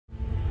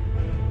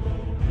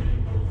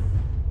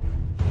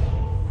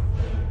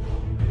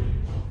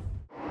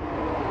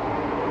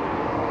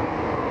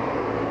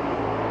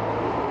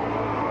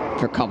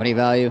For company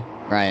value,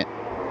 right?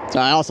 So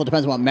it also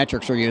depends on what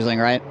metrics we're using,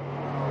 right?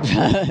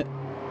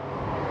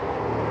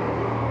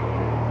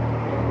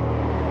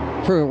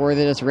 Proven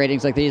worthiness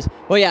ratings like these.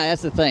 Well, yeah,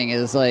 that's the thing.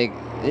 Is like,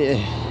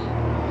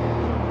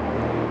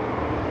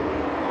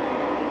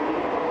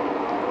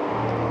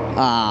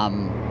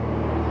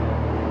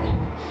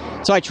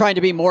 so I tried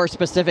to be more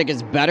specific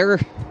is better,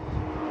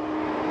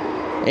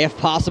 if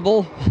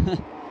possible.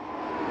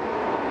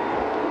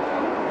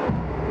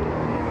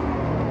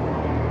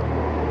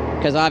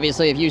 Because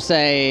obviously, if you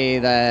say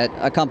that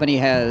a company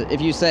has,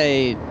 if you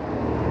say,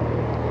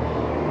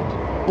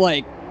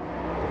 like,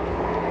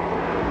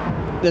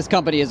 this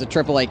company is a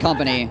AAA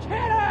company,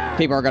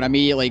 people are going to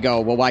immediately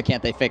go, well, why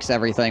can't they fix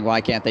everything? Why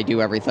can't they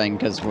do everything?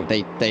 Because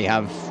they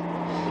have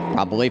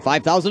probably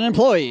 5,000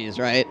 employees,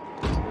 right?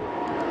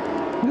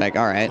 Like,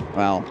 all right,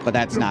 well, but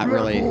that's not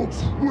really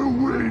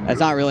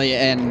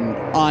an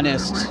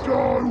honest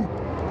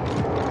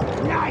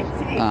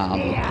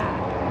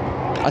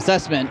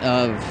assessment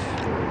of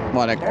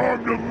what a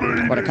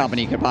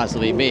company could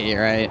possibly be,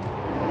 right?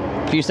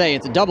 If you say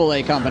it's a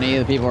AA company,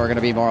 the people are going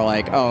to be more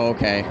like, oh,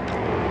 okay.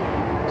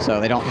 So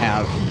they don't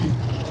have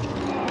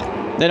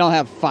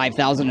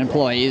 5,000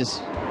 employees,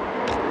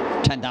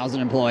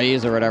 10,000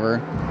 employees or whatever.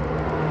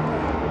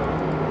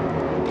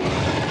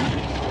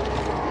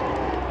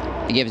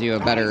 It gives you a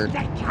better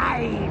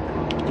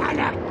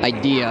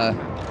idea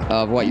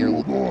of what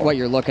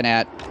you're looking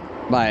at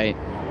by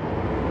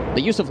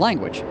the use of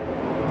language.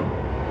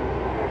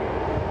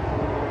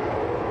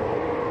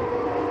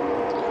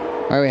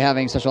 Why are we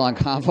having such a long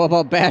convo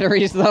about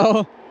batteries,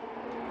 though?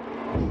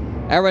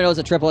 Everybody knows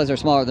that AAAs are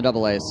smaller than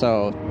AAs,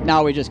 so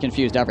now we just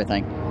confused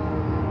everything.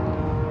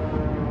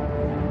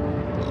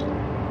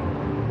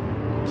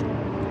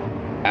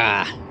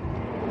 Ah.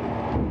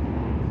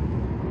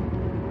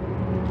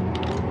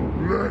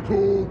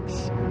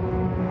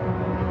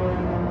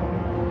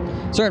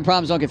 Certain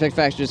problems don't get fixed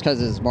faster just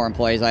because there's more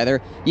employees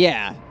either.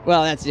 Yeah,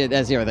 well, that's the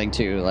other thing,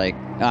 too. Like,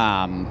 there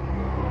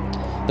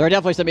are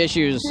definitely some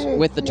issues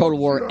with the Total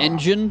War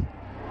engine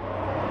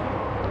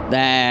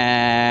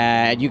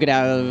that you could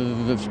have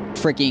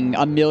freaking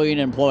 1 million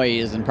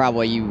employees and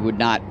probably you would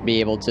not be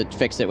able to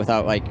fix it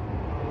without, like,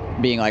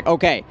 being like,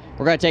 okay,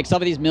 we're going to take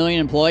some of these 1 million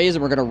employees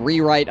and we're going to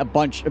rewrite a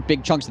bunch of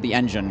big chunks of the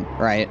engine,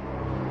 right?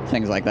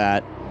 Things like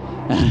that.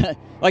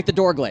 Like the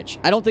door glitch.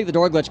 I don't think the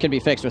door glitch can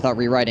be fixed without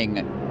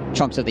rewriting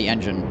chunks of the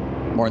engine,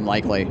 more than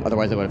likely.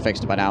 Otherwise, they would have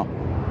fixed it by now.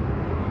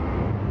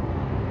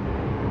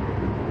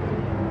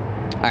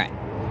 Alright.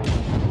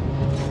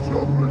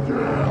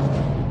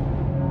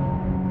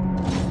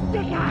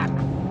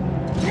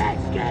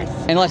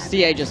 Unless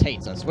CA just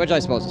hates us, which I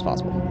suppose is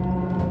possible.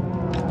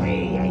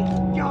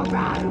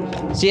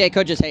 CA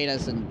could just hate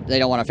us and they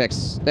don't want to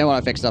fix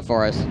stuff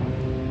for us.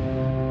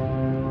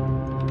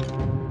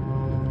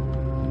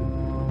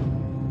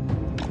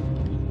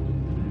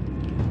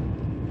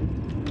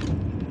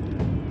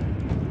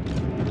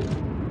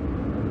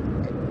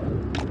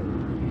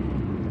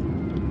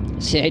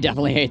 CA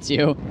definitely hates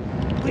you.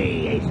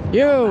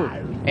 You!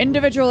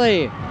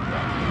 Individually!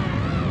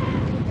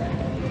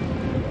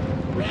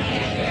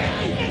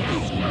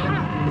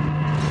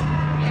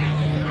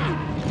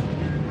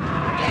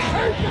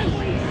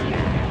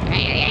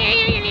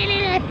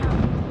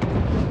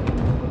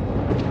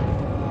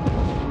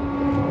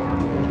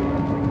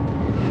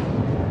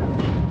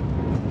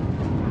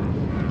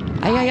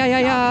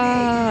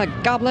 Ay,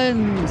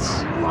 goblins!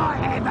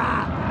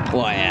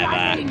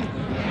 Whatever.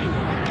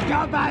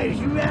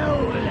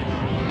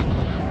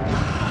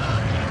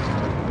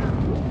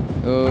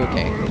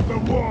 Okay.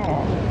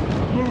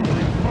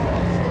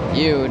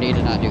 You need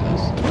to not do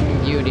this.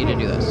 You need to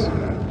do this.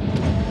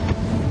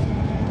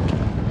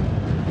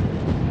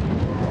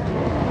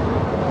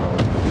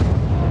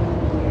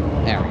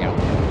 There we go.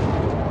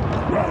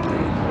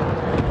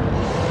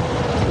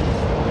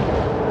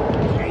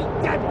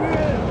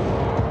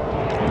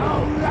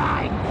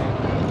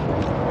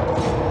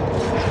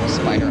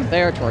 Spider up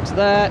there towards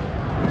that.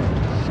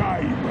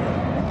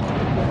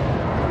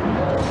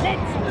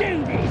 Let's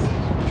do this.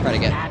 Try to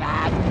get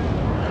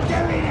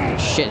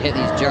shit hit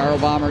these gyro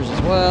bombers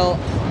as well.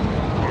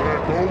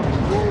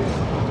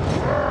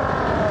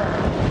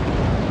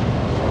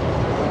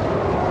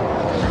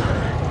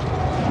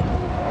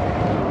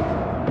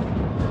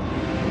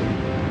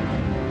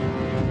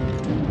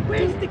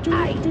 Where's the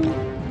kite?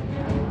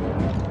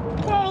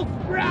 Wolf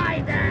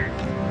Rider!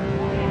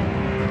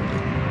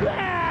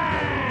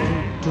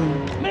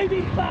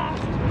 Maybe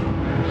fast!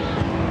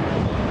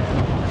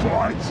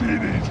 Fights in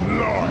his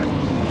life!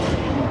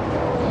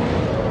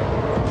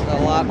 A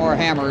lot more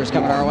hammers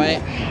coming our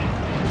way.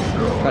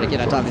 Try to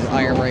get on top of these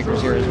iron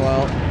breakers here as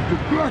well.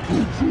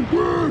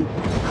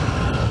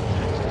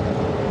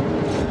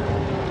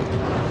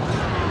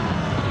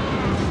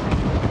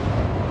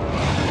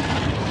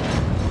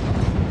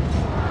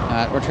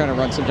 We're trying to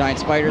run some giant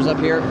spiders up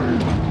here.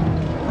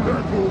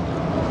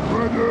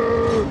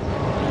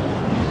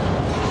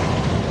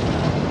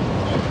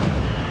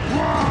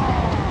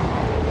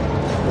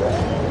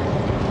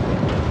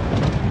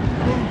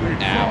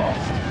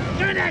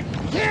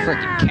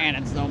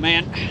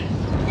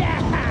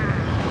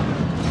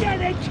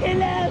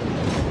 love.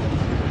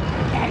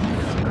 Let's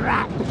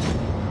scrap.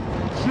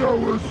 Show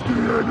us the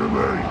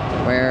enemy.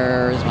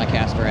 Where's my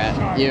caster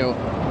at? You.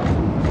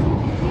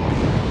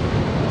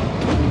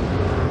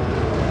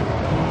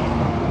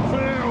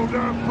 Feel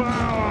the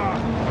power.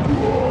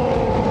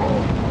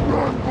 Whoa.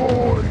 Run,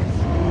 boys.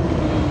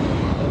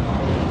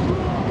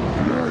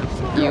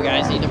 Let's You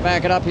guys need to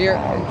back it up here. go,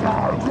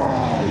 go.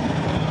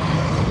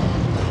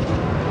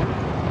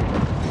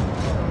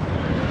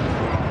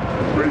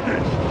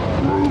 Biggest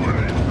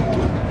ruining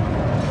door.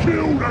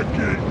 Kill the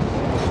king.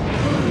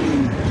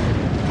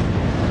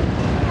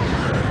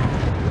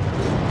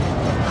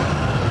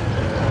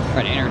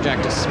 Try to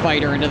interject a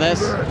spider into this.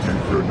 That is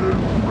the new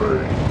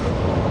raid.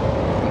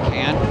 We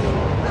can.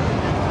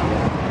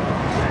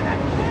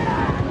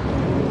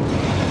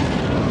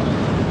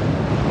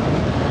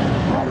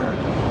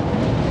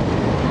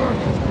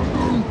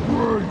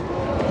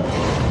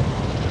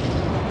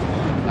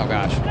 Oh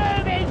gosh.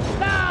 Moving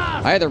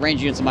fast. I had the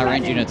range units in my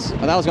range units.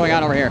 What the hell's going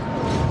on over here? Need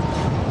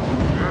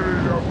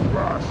a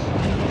bus.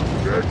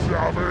 Get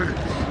some.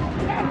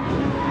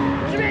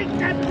 Drink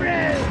the brew.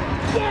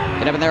 Yeah.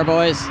 Get up in there,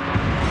 boys. Stick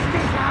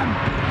 'em.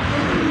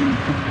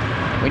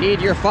 We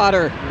need your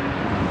fodder.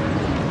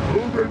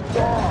 Moving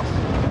fast.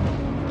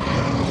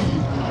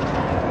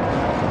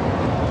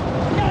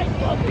 Night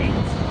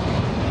bombings.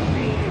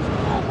 Please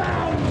come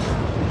out.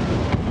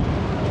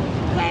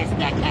 Where's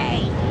the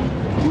key?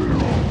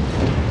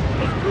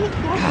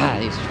 Ah,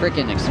 these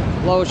freaking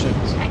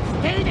explosions. Let's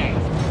do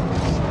this.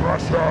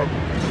 Rush up.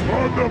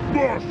 On the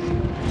bus.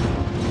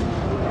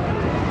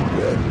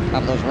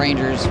 Top of those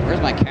rangers.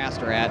 Where's my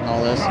caster at and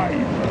all this? Do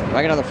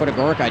I get another foot of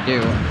Gork? I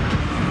do.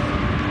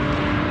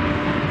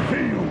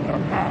 Feel the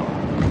power.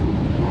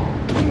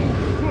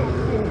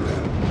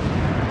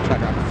 Try to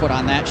drop a foot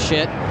on that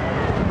shit.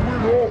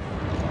 We're off.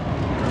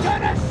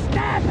 Gonna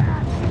stab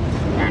her.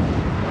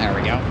 There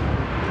we go.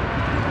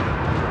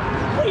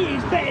 We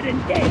is better than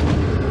dead.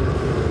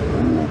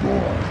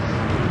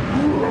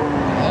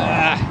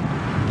 Ah,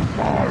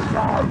 Go,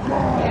 go, go.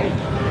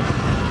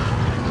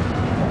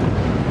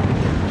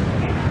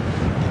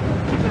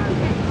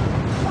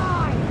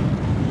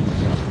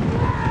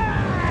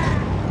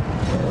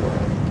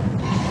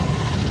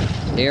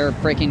 dear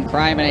freaking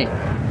criminy.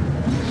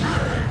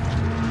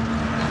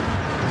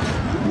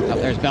 Oh,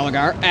 there's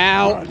Belagar.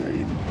 Ow!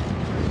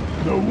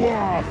 The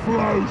war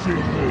flows in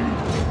me.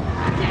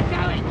 They're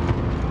going.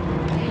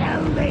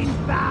 Moving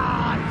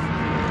fast.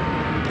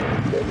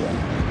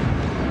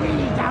 We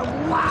need a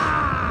war.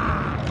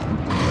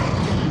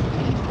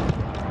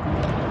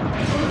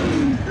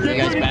 You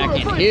guys back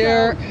in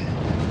here.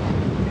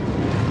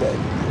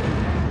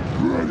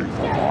 Ready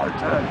for my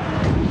turn.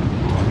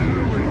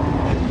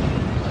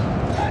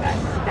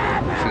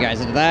 Push you guys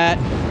into that.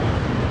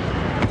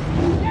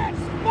 Let's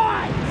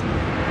fight.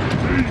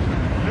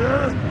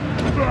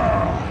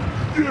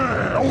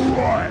 Yeah,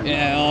 alright.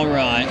 Yeah,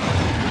 alright.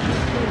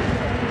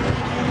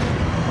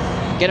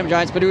 Get him,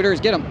 giant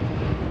spadooters, get him.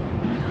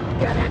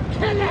 Gonna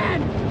kill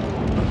him.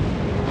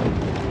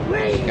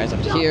 You guys up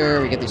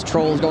here. We get these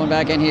trolls going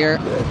back in here.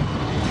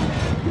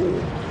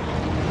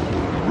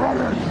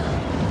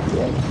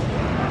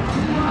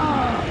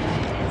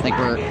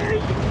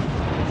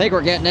 I think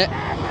we're getting it.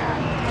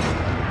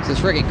 This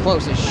is freaking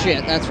close as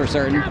shit, that's for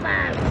certain. Come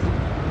out.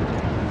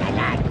 The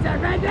lads are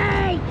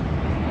ready.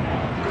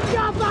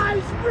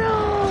 Jobbo's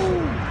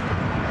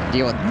through.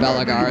 Deal with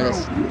Belagar,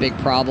 this big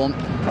problem.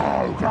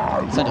 Go,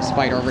 go, Send a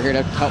spider over here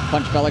to help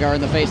punch Belagar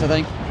in the face, I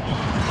think.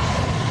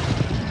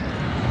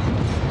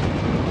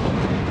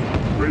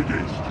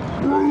 biggest,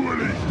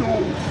 brutally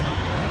stole.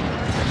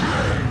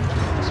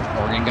 Some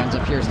organ guns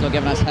up here still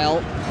giving us hell.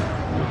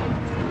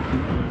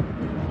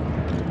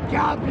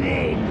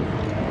 Goblin.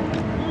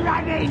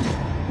 Running.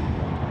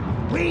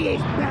 We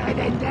is better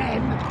than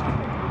them.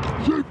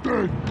 Sit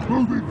then,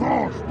 moving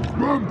fast.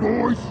 Run,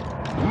 boys.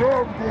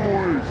 Run,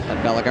 boys.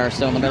 That Belagar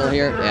still in the middle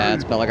here? Yeah,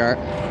 it's Belagar.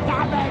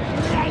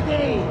 Stabber's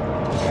ready.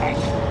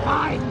 Let's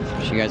fight.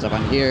 Push you guys up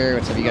on here.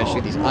 What's up? You guys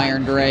shoot these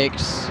iron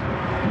drakes.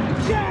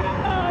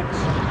 Charge!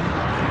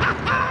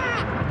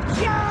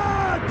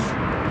 Charge!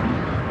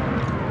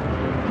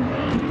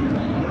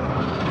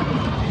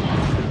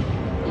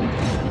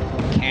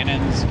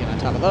 Cannons, get on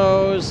top of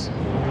those.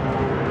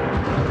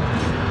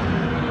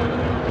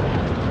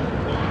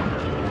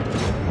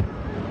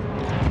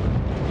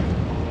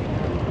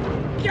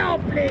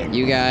 Goblin!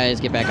 You guys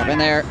get back up in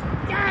there.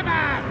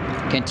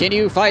 Stabber!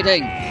 Continue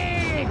fighting.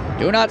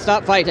 Do not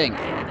stop fighting.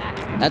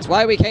 That's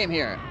why we came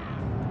here.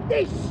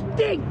 This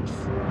stinks!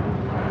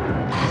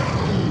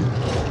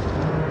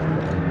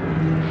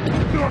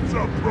 That's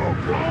a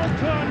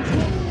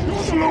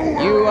problem.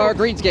 Slower. You are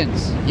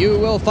greenskins. You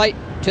will fight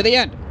to the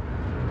end.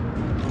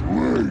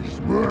 Please,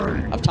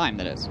 me. Of time,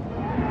 that is.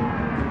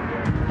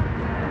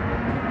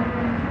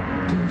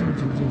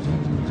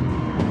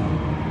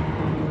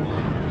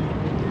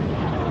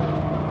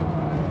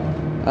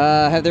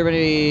 Have there been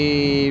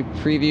any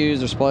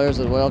previews or spoilers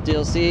of the Whale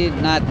DLC?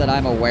 Not that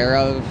I'm aware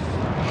of.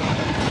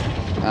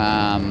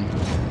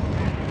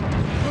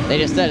 They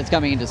just said it's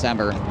coming in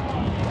December.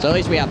 So at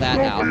least we have that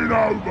now. Nothing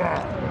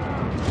over.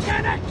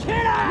 Gonna kill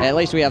her! At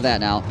least we have that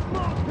now.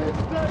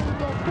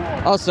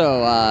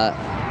 Also,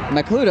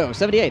 Macludo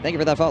 78, thank you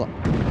for that follow.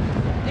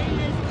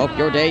 Hope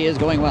your day is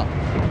going well.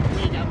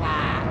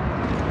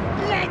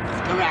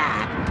 Let's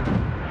grab!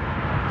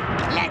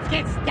 Let's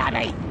get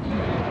stubby!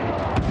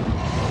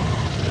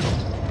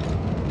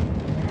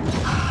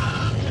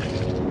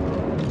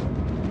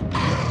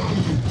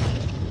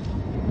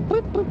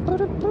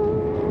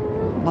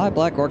 My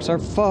black orcs are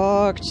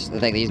fucked. I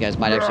think these guys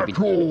might actually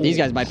be. These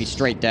guys might be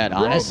straight dead,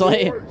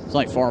 honestly. There's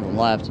like 4 of them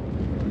left.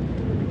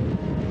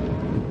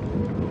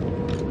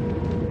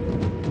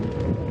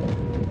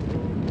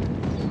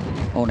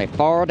 Only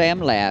 4 of them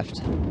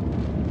left.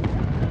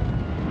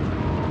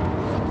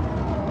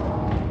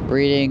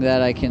 Reading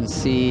that I can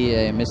see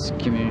a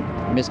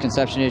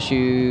misconception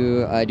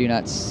issue. I do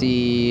not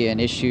see an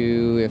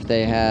issue if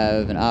they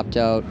have an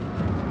opt-out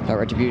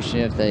retribution.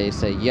 If they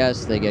say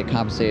yes, they get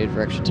compensated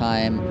for extra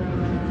time.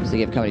 So they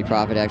give company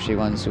profit, actually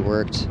ones who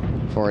worked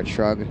for it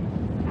shrug.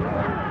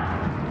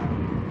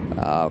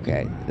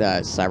 Okay.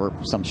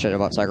 Some shit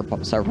about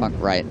cyberpunk,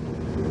 right.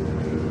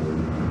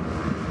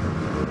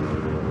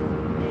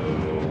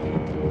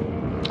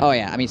 Oh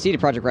yeah, I mean CD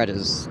Projekt Red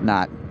is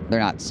not, they're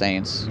not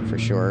saints, for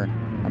sure.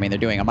 I mean, they're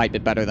doing a mite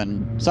bit better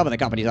than some of the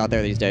companies out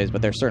there these days,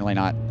 but they're certainly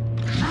not,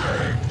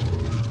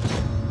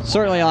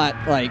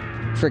 like,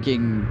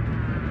 freaking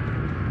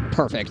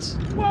perfect.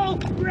 Wolf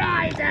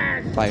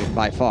Riders!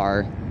 By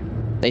far.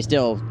 They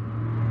still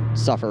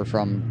suffer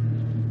from,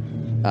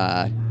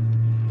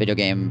 video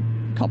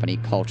game company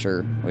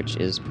culture, which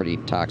is pretty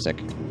toxic.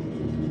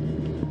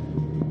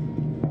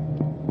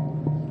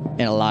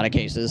 In a lot of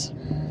cases.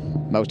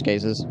 Most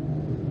cases.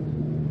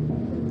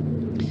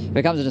 If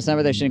it comes in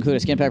December, they should include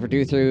a skin pack for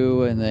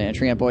do-through, and the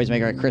Treant boys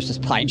make our Christmas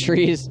pine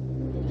trees.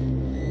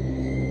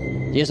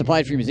 You just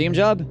applied for your museum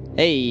job?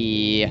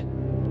 Hey!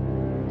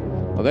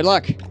 Well, good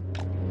luck.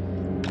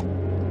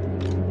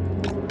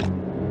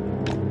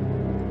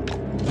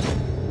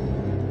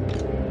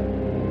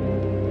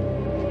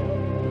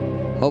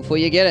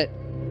 Hopefully you get it.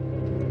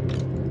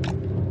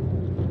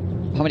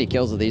 How many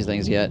kills do these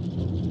things get?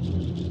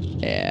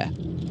 Yeah.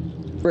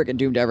 Frickin'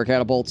 Doomed Ever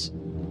catapults.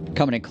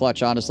 Coming in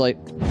clutch, honestly.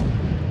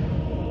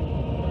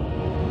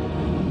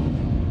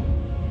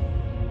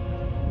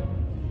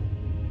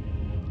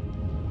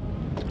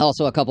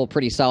 Also, a couple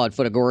pretty solid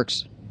foot of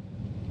gorks.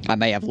 I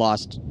may have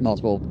lost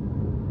multiple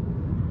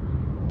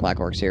black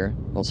orcs here.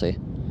 We'll see.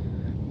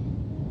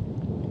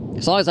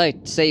 As long as I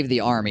save the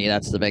army,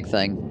 that's the big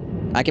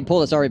thing. I can pull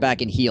this army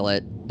back and heal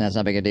it. That's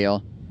not big a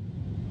deal.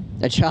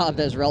 A job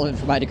that is relevant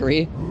for my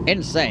degree?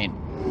 Insane.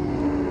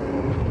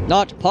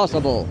 Not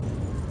possible.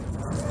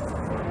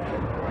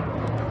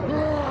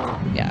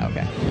 Yeah,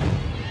 okay.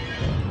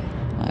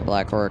 My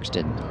black orcs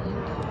did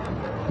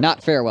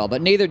not fare well,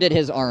 but neither did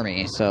his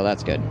army, so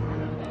that's good.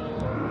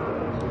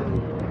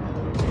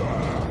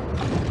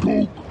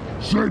 Go,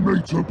 send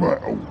me to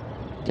battle.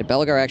 Did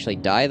Belagar actually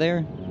die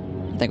there?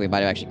 I think we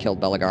might have actually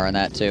killed Belagar on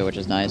that too, which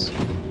is nice.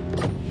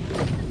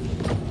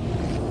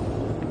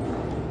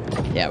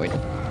 Yeah, we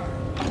did.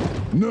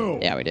 No.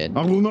 Yeah, we did.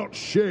 I will not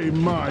shame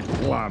my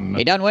plan.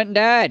 He done went and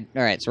died.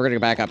 All right, so we're gonna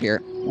go back up here.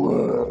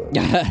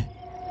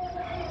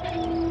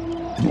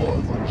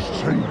 Driver's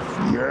safe,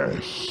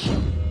 yes.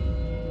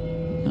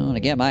 I want to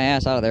get my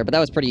ass out of there, but that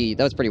was pretty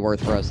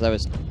worth for us. That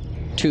was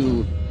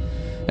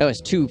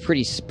two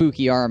pretty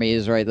spooky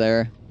armies right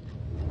there.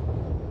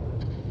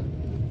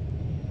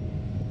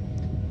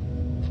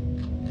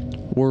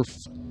 Worf.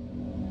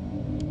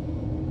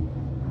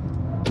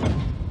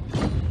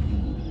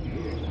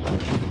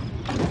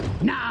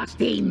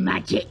 Nasty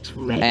magic's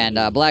ready. And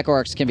black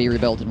orcs can be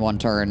rebuilt in 1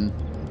 turn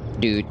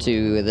due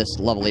to this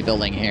lovely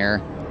building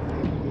here.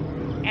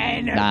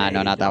 Nah,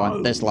 no, not that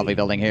one. This lovely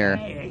building here.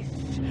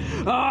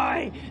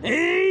 I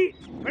eat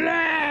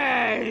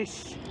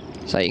flesh!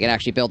 So you can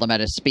actually build them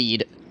at a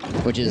speed,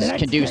 which is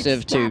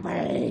conducive to,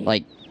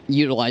 like,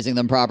 utilizing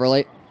them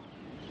properly.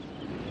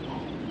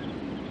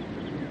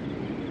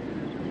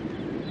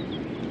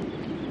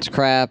 It's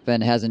crap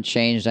and hasn't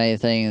changed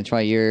anything in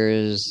 20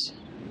 years.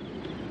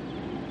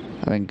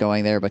 I've been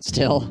going there, but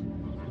still.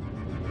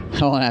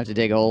 I won't have to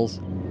dig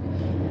holes.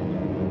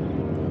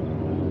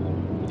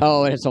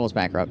 Oh, and it's almost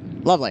bankrupt.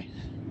 Lovely.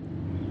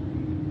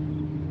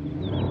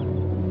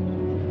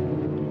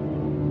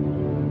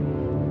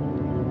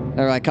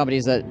 There are like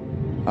companies that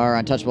are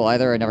untouchable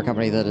either. Another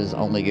company that is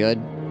only good.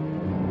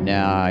 No,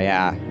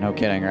 yeah, no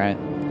kidding, right?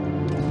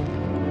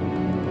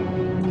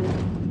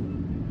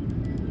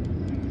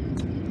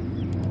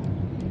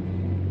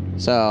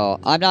 So,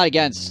 I'm not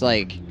against,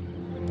 like,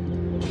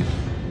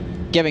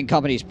 giving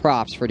companies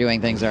props for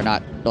doing things that are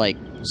not, like,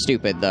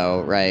 stupid,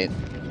 though, right?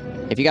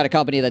 If you got a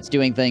company that's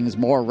doing things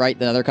more right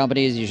than other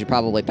companies, you should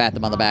probably pat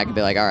them on the back and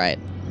be like, alright,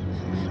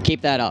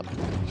 keep that up.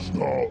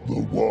 Start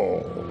the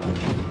war.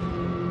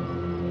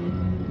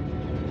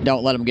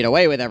 Don't let them get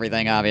away with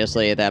everything,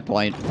 obviously, at that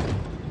point.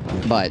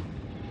 But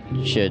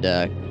you should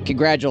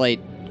congratulate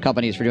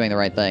companies for doing the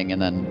right thing,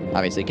 and then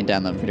obviously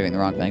condemn them for doing the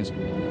wrong things.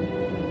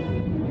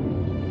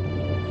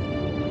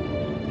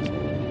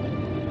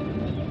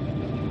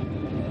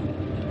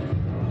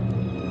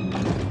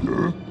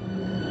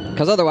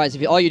 Because otherwise,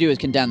 if all you do is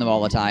condemn them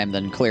all the time,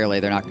 then clearly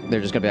they're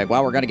just gonna be like,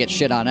 well, we're gonna get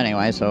shit on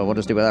anyway, so we'll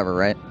just do whatever,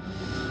 right?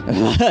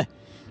 If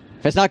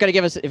it's not gonna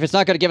give us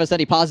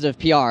any positive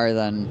PR,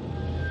 then,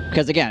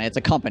 because again, it's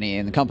a company,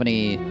 and the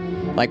company,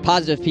 like,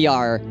 positive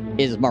PR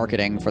is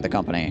marketing for the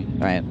company,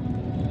 right?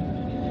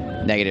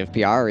 Negative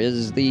PR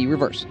is the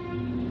reverse.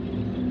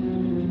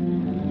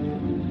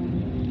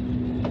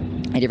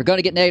 And if you're going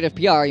to get negative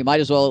PR, you might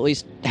as well at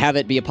least have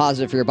it be a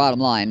positive for your bottom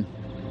line.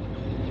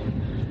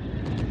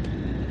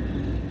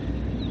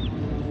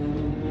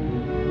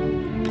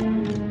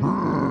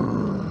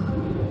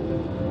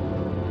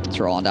 Let's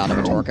roll on down to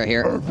Vitorka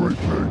here.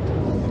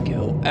 Everything.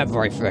 Kill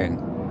everything.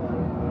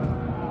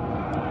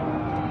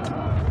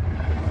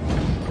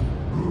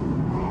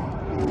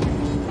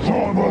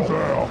 Timer's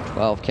out.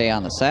 12K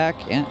on the sack.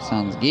 Yeah,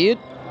 sounds good.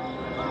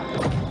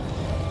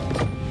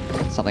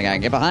 Something I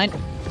can get behind.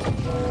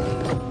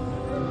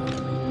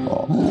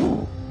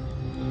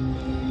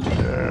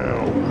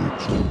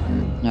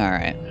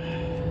 Alright.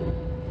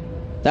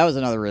 That was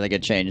another really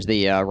good change.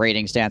 The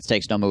rating stance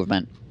takes no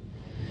movement.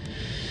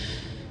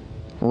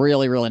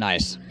 Really, really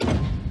nice.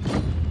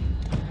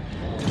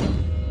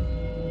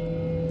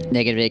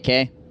 Negative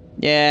 8K?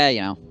 Yeah,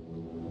 you know.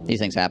 These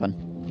things happen.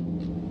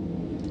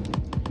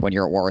 When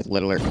you're at war with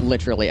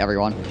literally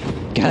everyone.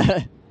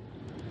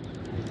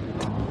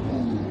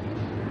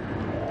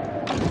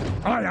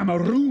 I am a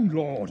rune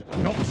lord,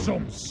 not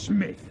some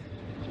smith.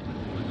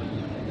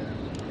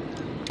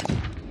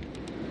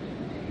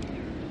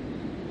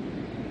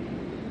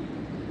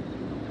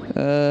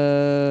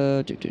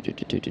 Okay,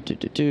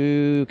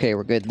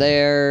 we're good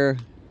there. Is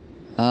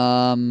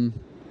there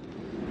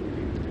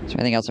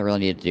anything else I really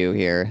need to do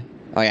here?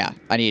 Oh yeah,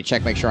 I need to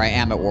check, make sure I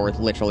am at war with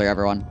literally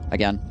everyone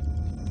again.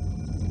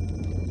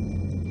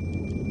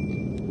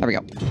 There we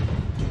go.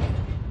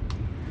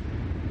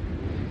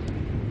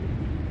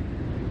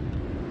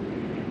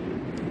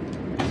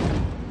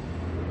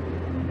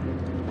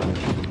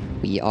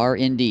 We are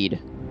indeed.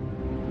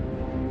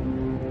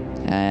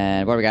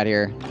 And what do we got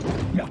here?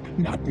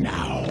 Not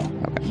now.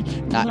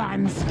 Okay.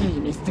 Plan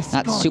scheme is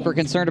destroyed. Not super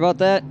concerned about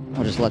that.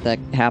 I'll just let that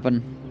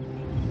happen.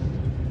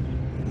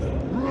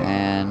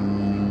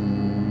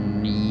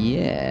 And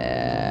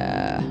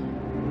yeah.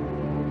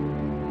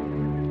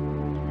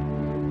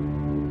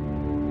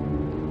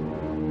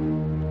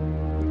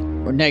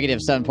 We're negative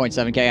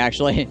 7.7K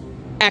actually.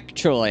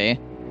 Actually.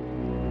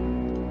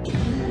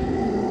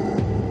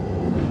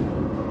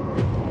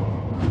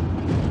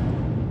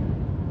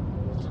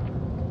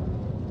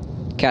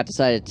 Cat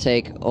decided to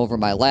take over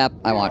my lap.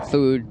 I want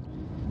food.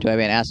 Do I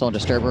be an asshole and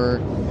disturb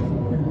her?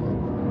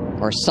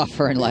 Or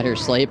suffer and let her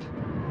sleep?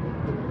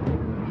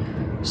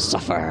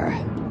 Suffer.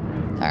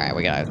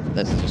 Alright,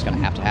 this is just gonna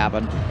have to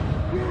happen.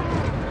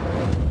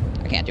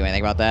 I can't do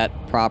anything about that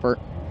proper.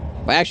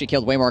 I actually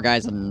killed way more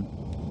guys in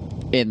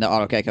the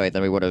auto calculate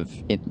than we would have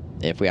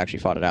if we actually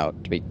fought it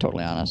out, to be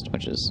totally honest,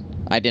 which is...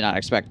 I did not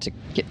expect to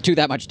do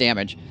that much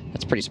damage.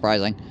 That's pretty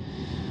surprising.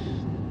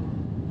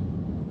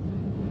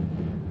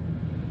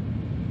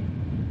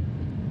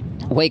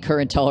 Wake her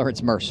and tell her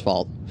it's Murph's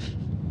fault.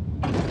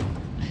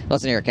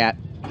 Listen here, cat.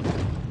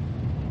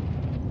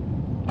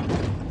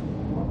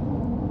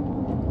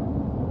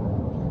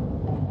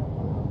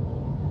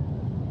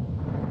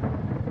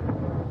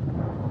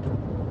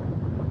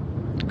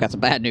 I've got some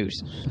bad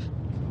news.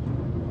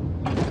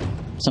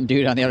 Some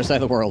dude on the other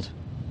side of the world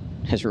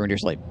has ruined your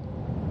sleep.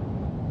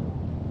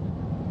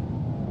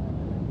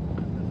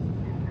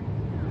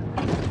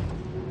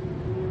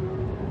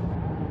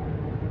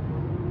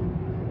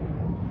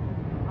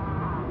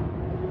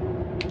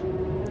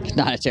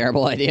 Not a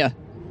terrible idea.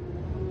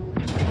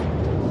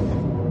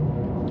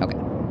 Okay.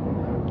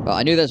 Well,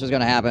 I knew this was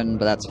going to happen,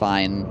 but that's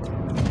fine.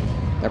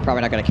 They're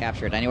probably not going to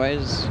capture it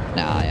anyways.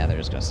 Nah, yeah, they're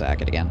just going to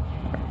sack it again.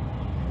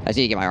 I just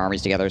need to get my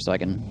armies together so I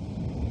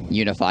can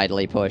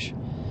unifiedly push.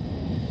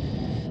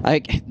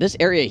 This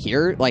area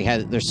here, like,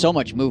 there's so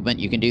much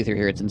movement you can do through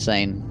here. It's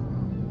insane.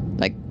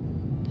 Like,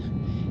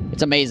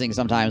 it's amazing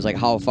sometimes, like,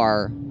 how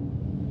far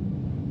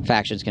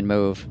factions can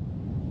move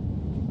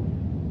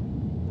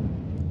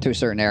through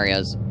certain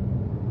areas.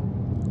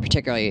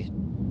 Particularly,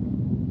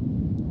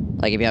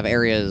 like, if you have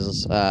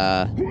areas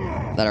that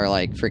are,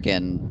 like,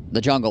 freaking the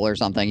jungle or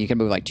something, you can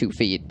move, like, 2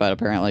 feet, but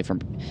apparently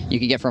you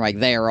can get from, like,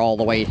 there all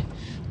the way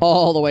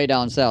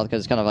down south, because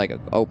it's kind of like an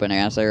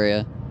open-ass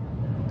area.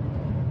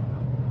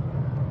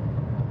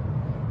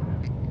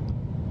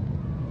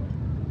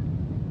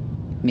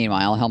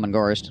 Meanwhile,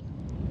 Helmengorst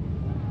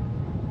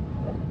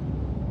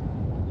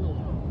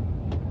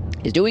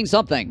is doing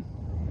something.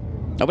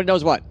 Nobody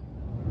knows what.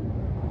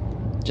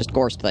 Just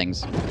Gorst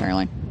things,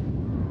 apparently.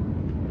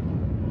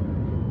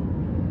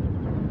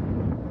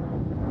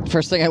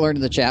 First thing I learned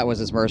in the chat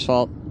was it's Murph's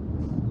fault.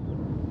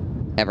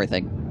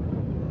 Everything.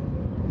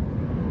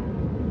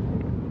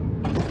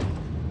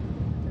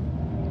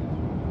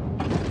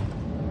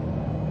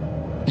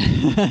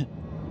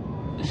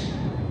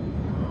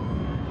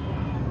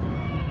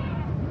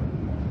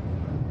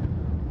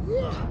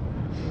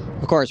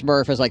 Of course,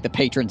 Murph is like the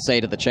patron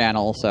saint of the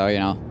channel, so, you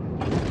know.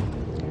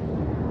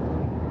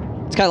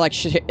 It's kind of like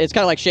it's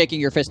kind of like shaking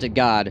your fist at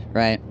God,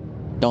 right?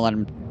 Don't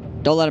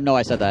let him know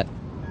I said that.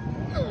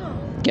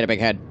 Get a big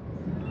head.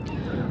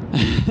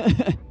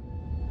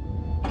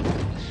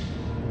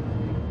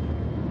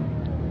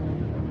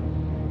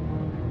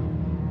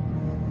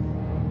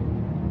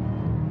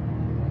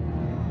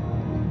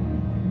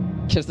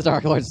 Gives the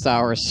Dark Lord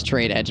Sour a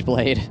straight edge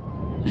blade.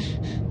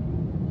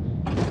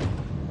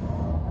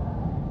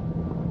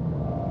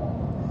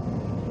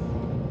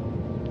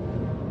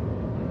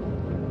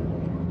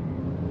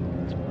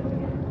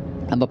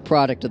 I'm a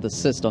product of the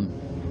system.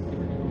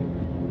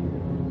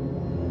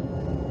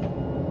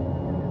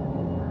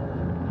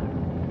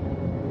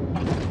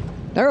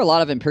 There are a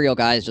lot of Imperial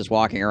guys just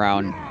walking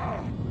around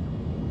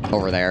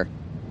over there.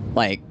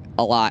 Like,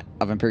 a lot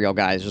of Imperial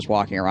guys just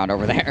walking around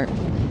over there.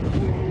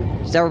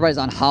 Just everybody's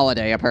on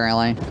holiday,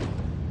 apparently.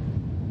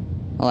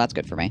 Well, that's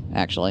good for me,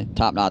 actually.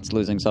 Top Knot's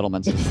losing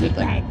settlements. It's the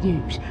bad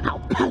news. I'll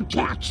poke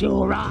out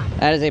your eye.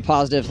 That is a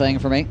positive thing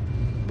for me.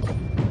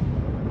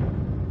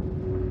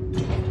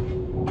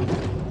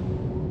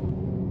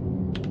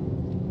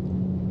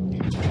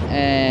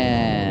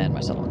 And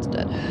my settlement's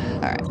dead.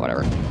 Alright,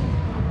 whatever.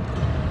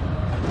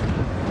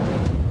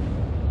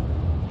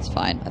 It's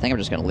fine. I think I'm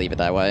just gonna leave it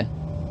that way.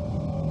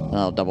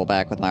 I'll double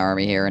back with my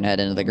army here and head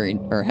into the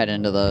green, or head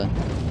into the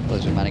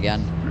Blizzard Men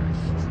again.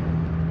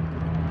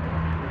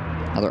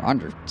 Another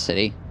under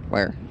city.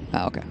 Where?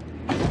 Oh, okay.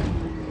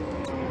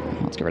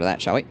 Let's get rid of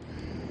that, shall we?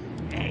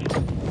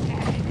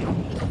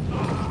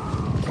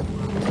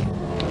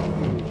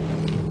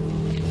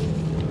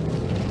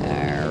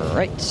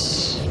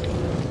 Alright.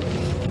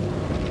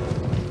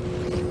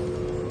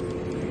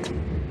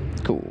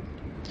 Cool.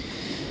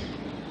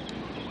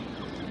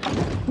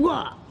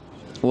 What?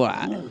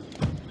 What?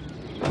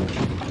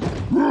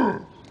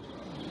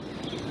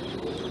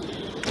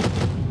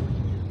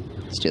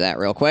 Let's do that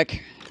real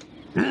quick.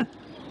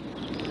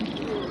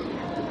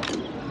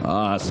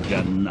 Ask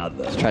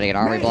another. Let's try to get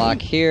army block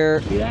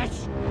here.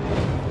 Yes?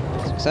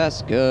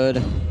 Success,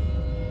 good.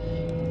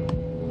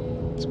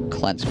 Let's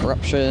cleanse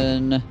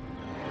corruption.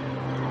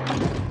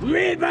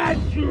 River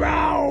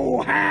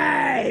throw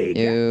hay!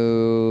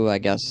 You, I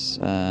guess,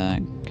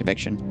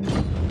 conviction.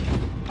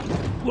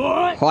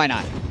 What? Why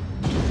not?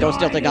 Go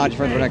steal technology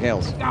from the Dark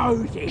Hills.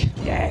 Goes in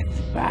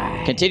death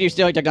bag. Continue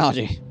stealing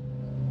technology.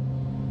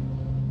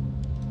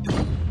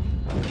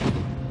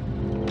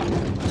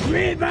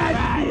 River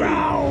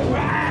throw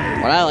hay!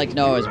 What I like to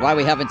know is why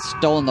we haven't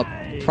stolen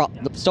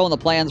the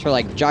plans for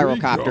like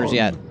gyrocopters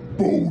yet.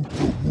 Bold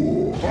for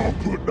war. I'll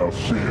put the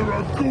fear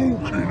of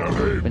Gorkin in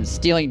him. Been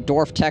stealing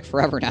dwarf tech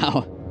forever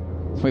now.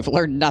 We've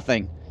learned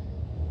nothing.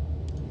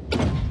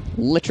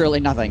 Literally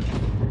nothing.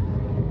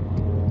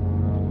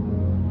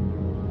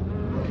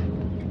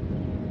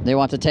 They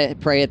want to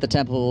pray at the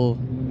temple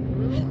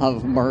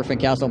of Murph and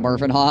Castle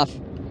Murphenhof?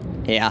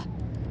 Yeah.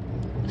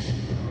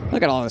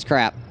 Look at all this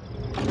crap.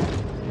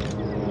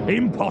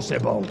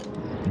 Impossible.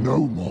 No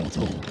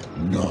mortal.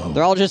 No.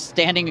 They're all just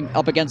standing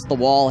up against the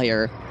wall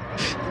here,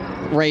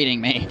 raiding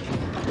me.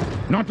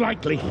 Not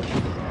likely.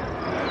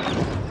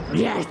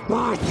 Yes,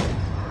 boss.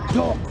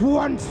 Doc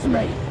wants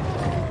me.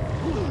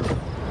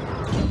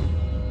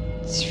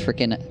 It's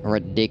freaking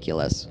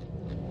ridiculous.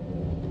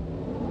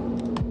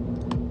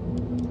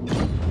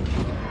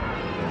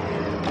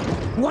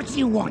 What do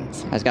you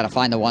want? I just gotta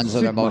find the ones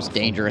that are most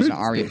dangerous and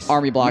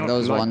army block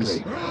those ones,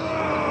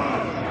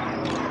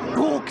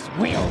 Orcs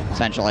will.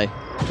 essentially.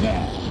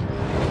 Yeah.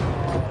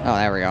 Oh,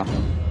 there we go.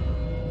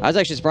 I was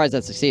actually surprised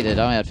that succeeded.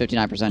 I only had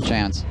 59%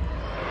 chance.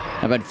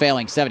 I've been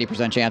failing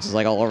 70% chances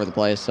like all over the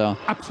place, so...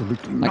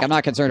 Absolutely. Like, I'm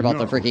not concerned about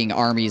the freaking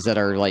armies that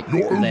are like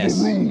You're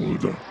this.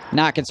 overruled.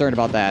 Not concerned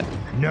about that.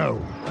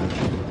 No.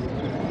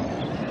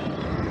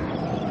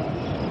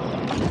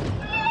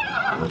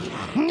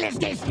 Let's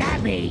get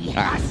stabby.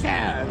 I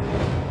serve.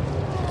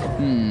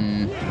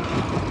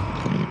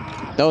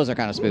 Those are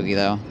kind of spooky,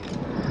 though.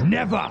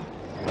 Never.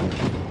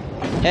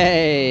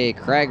 Hey,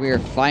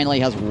 Cragmere finally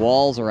has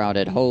walls around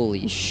it.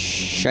 Holy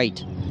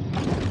shite.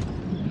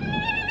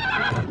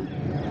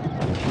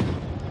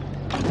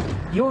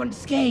 You want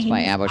schemes? My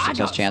ambush I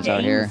success got chance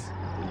out here.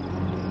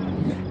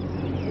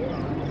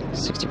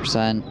 schemes.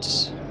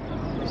 60%.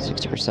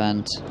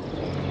 60%.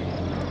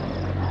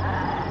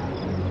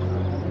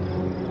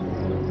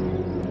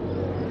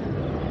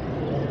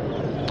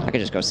 I could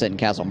just go sit in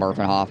Castle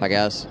Murphenhof, I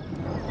guess.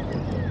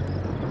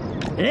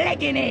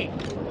 Legging it.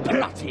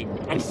 Plotting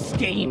and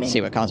scheming. See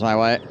what comes my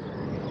way.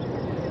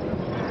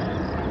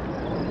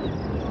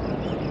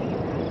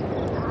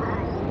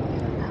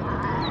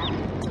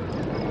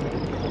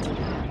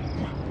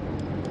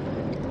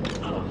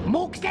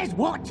 Mork says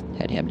what?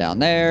 Head him down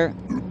there.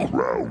 The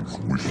crowd's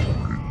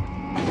whispering.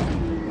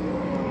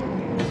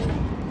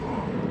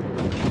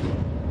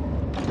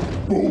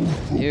 Bold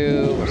for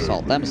You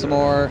assault them some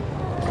more.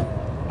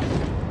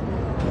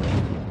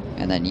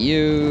 And then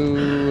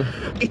you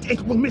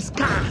It will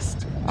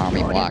miscast.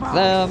 army block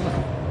them.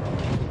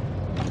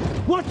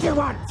 What do you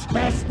want?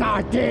 Best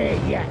idea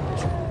yet.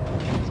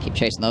 Keep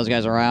chasing those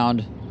guys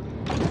around.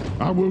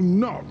 I will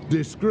not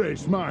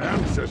disgrace my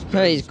ancestors.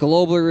 He's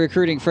globally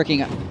recruiting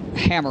freaking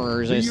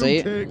hammerers, I You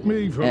see. take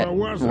me for a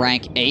wizard.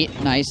 Rank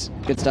 8. Nice.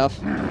 Good stuff.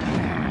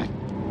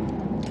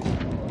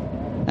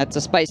 That's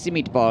a spicy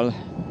meatball.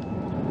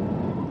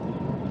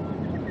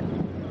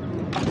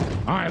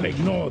 I'll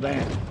ignore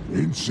that.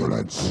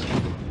 Insolence.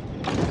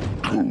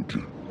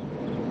 Good.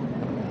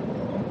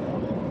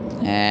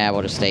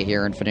 We'll just stay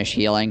here and finish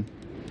healing.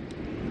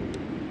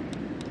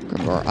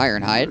 Grimgor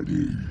Ironhide.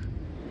 Ready.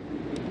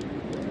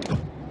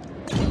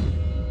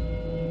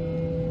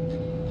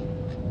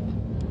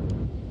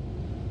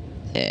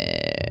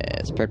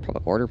 Spread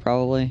public order,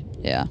 probably.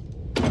 Yeah.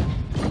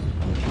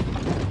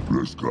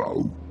 Let's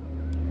go.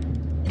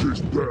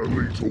 This bear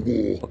lead to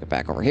war. We'll get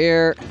back over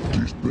here.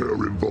 This bear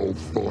involve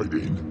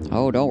fighting.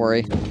 Oh, don't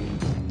worry.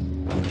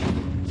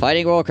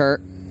 Fighting will occur.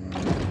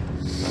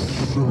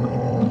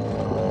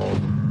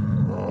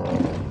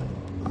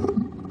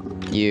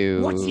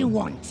 You. What you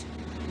want?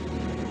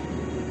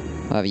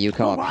 We'll have you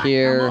come All up right,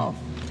 here. I'm off.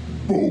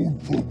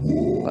 Bold for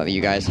war. We'll have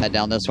you guys head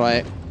down this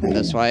way.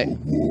 This way.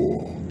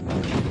 War.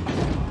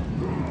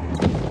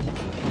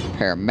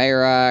 Pair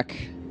Mayrock.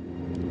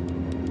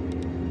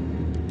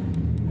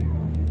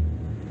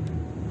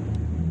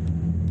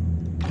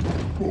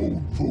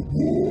 Bold for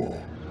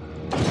war.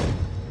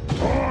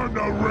 On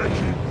the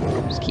wrecking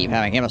ball. Just keep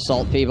having him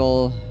assault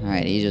people.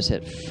 Alright, he just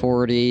hit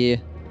 40.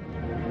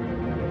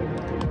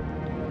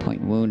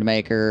 Point Wound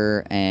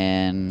Maker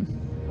and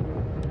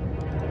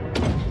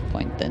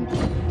point then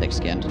thick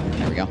skinned.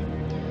 There we go.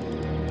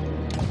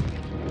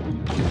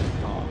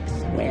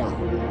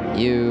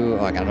 You.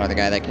 Oh, I got another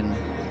guy that can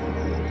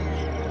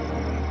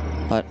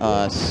let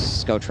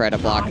us go try to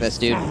block this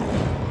dude.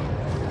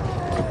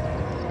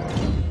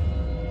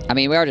 I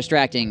mean, we are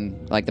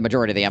distracting like the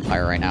majority of the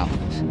Empire right now.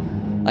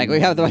 Like we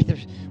have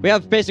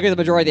basically the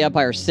majority of the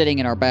Empire sitting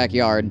in our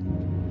backyard.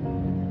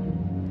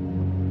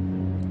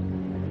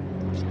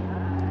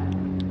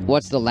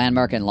 What's the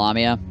landmark in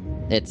Lamia?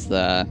 It's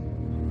the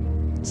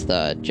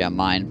gem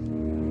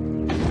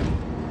mine.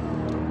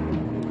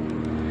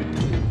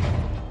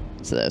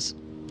 It's this.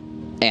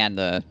 And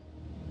the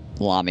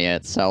Lamia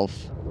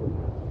itself.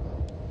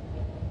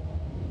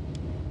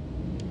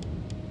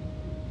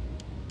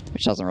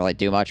 Which doesn't really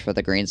do much for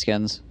the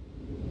greenskins.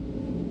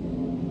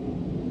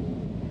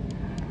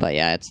 But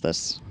yeah, it's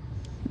this.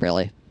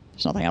 Really.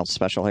 There's nothing else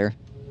special here.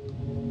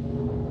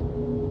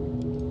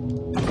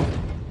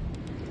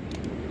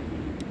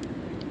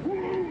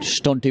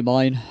 Stunty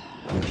mine.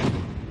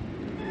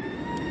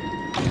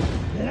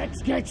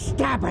 Let's get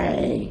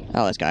stabby.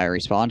 Oh, this guy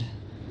respawned.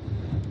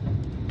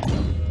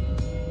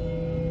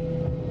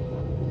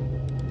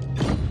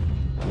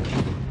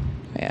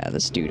 Yeah,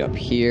 this dude up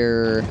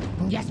here.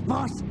 Yes,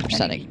 boss.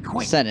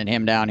 Sending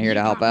him down here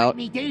to help out. Let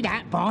me do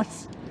that,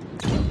 boss.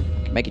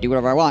 Can make you do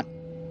whatever I want.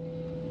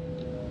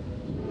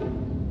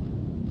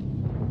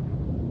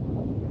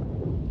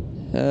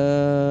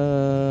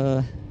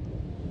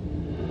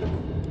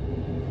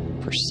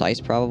 Precise,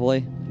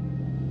 probably.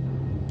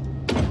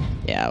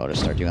 Yeah, we'll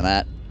just start doing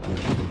that.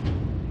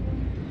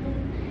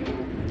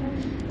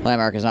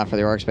 Landmark is not for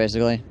the orcs,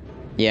 basically.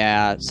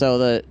 Yeah,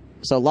 so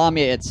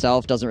Lamia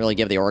itself doesn't really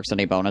give the orcs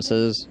any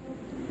bonuses.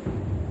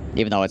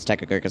 Even though it's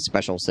technically like a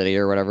special city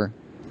or whatever.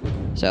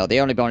 So the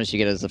only bonus you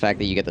get is the fact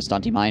that you get the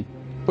stunty mine.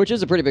 Which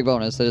is a pretty big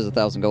bonus. That is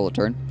 1,000 gold a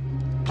turn.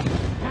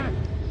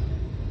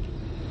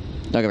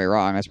 Don't get me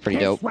wrong, that's pretty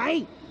dope.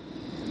 Way.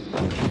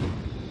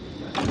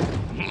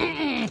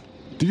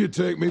 Do you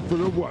take me for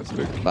a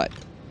wazlik? But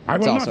I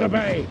will not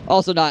obey.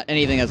 Also not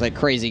anything that's like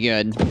crazy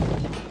good.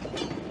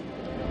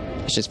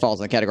 It just falls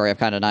in the category of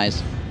kind of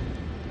nice.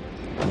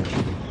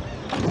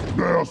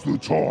 Now's the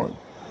time.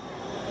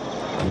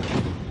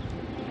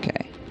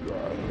 Okay.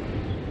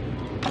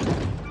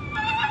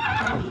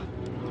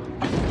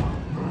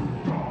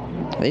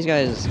 Are these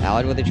guys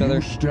allied with each other?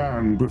 You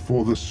stand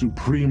before the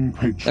supreme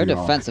patriarch. They're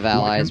defensive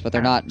allies, but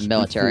they're not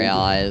military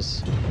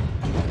allies.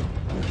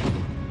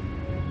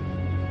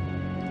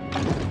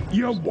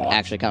 You what?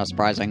 Actually kind of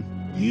surprising.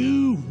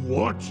 You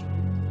what?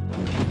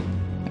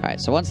 Alright,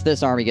 so once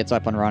this army gets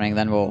up and running,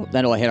 then we'll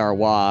hit our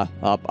Wa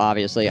up,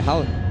 obviously.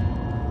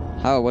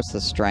 What's the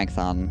strength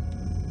on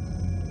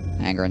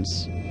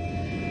Angrens?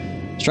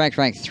 Strength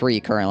rank 3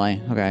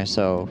 currently. Okay,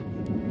 so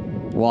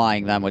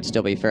Wa-ing them would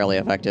still be fairly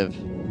effective.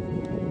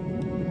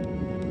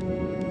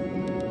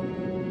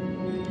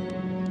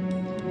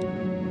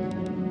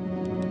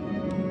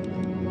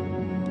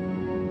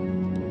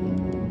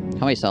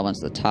 How many settlements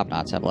do the top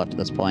knots have left at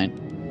this point?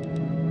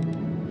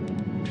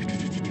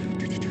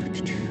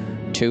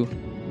 2?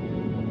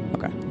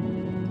 Okay.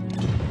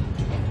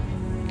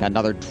 Got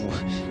another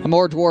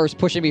more dwarves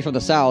pushing me from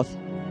the south.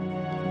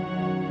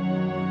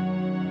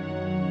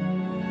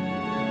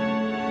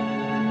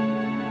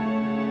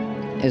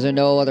 Is there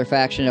no other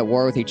faction at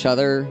war with each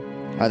other?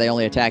 Are they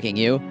only attacking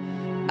you?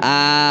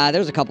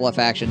 There's a couple of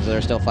factions that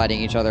are still fighting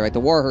each other. Like the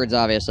Warherds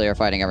obviously are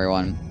fighting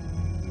everyone.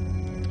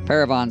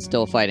 Paravon's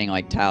still fighting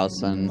like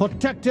Taos and...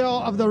 Protector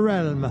of the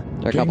realm. There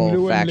are a couple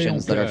of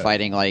factions that are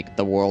fighting like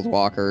the World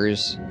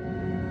Walkers.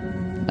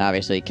 And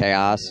obviously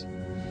Chaos.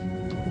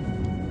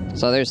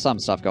 So there's some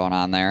stuff going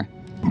on there.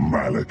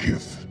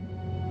 Malekith.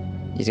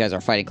 These guys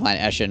are fighting Clan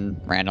Eshin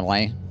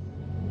randomly.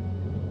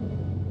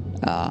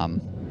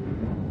 Kind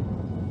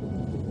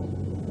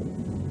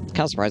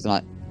of surprised I'm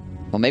not...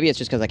 Well, maybe it's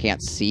just because I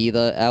can't see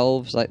the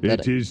elves.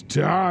 It is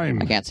time.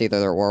 I can't see that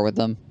they're at war with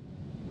them.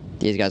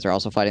 These guys are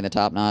also fighting the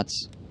Top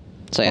Knots.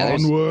 So yeah,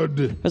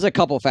 there's a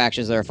couple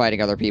factions that are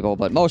fighting other people,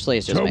 but mostly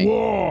it's just to me.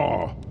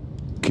 war.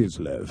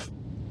 Kislev.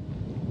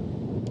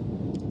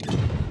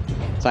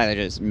 It's either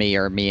just me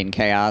or me in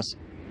chaos.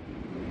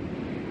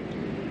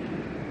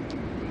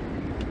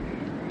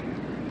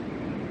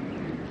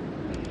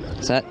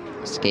 Is that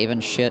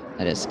Skaven shit?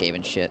 That is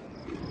Skaven shit.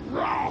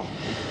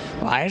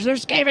 Why is there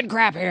Skaven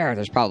crap here?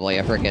 There's probably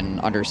a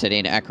freaking Undercity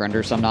in Ekrund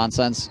or some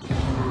nonsense.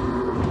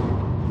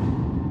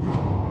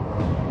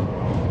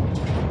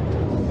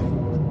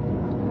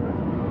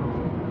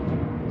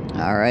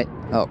 Alright.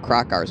 Oh,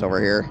 Krokar's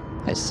over here.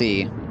 I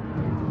see.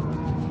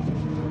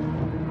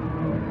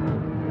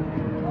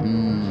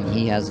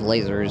 He has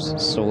lasers.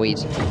 Sweet.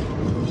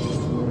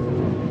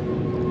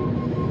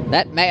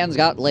 That man's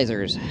got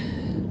lasers.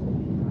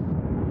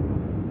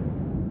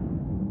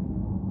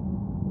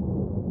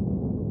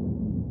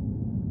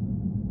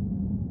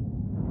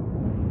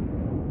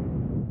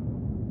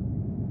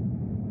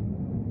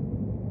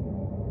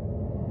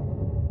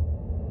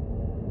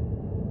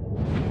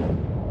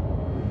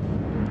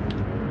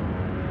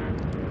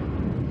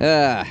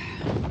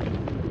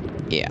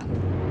 Yeah.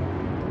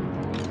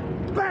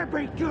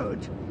 Very good.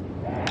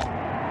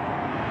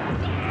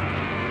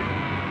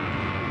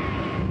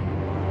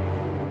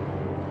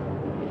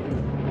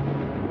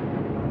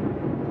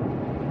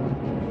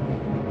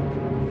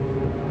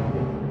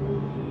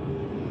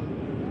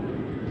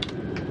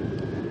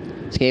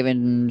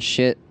 Skaven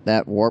shit,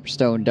 that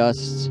warpstone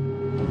dust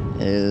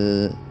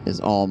is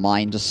all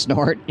mine to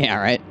snort. Yeah,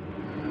 right.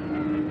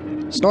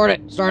 Snort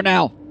it! Snort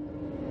now!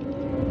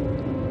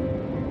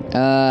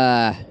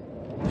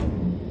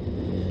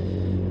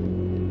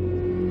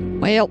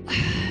 Well,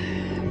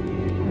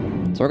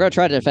 so we're gonna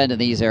try to defend in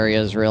these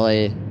areas,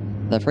 really.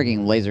 The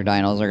freaking laser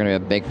dinos are gonna be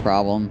a big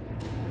problem.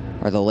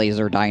 Or the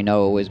laser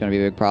dino is gonna be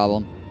a big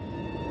problem.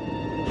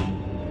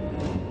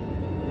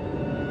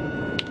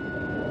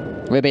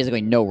 We have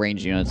basically no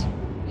range units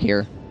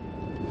here.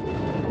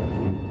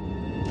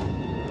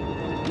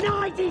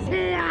 Night is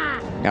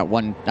here! Got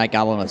one Night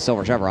Goblin with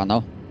Silver Chevron,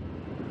 though.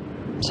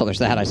 So there's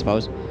that, I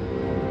suppose.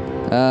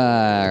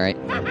 Alright.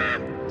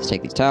 Let's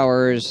take these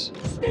towers.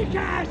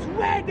 Stickers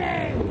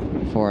ready!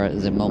 For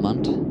the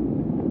moment.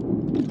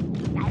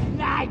 The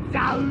lads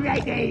are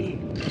ready!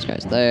 This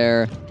guy's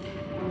there.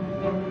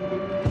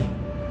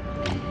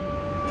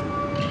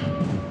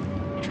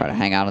 Try to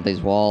hang out at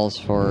these walls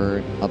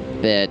for a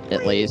bit,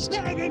 at least.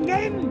 Better than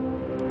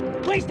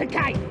them! Where's the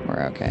cake?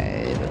 We're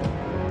okay.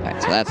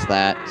 Alright, so that's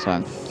that. So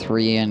I'm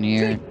 3 in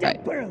here. Drink the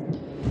Right. brew!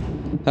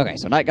 Okay,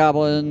 so Night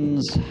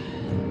Goblins.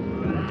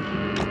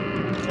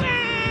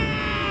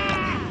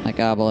 Night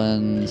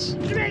Goblins.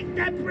 Drink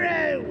the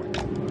brew!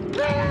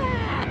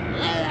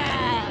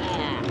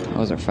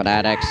 Those are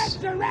Fanatics.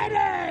 Lads are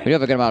ready! We do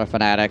have a good amount of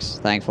Fanatics,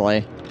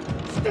 thankfully.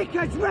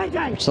 Stickers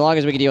ready! So long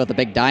as we can deal with the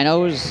big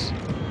dinos,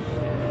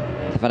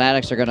 the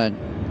Fanatics are gonna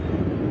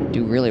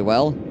do really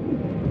well.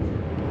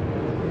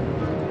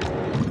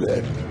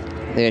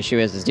 The issue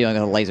is dealing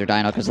with a laser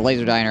dino, because the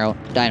laser dino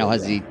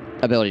has the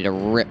ability to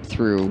rip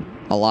through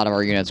a lot of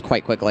our units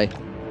quite quickly.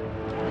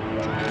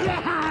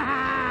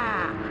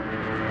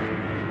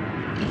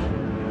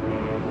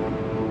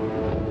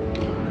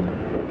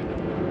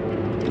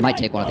 Might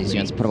take one of these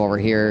units, put them over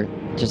here,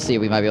 just see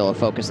if we might be able to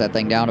focus that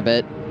thing down a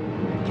bit.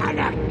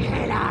 Gonna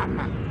kill him!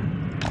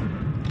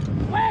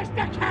 Where's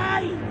the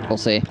cave? We'll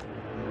see.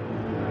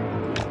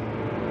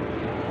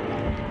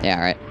 Yeah,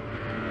 alright.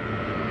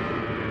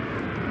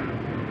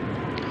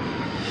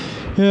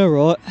 Yeah,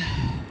 right.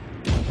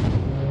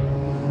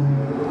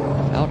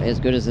 About as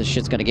good as this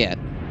shit's gonna get.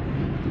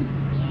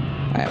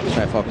 Alright, let's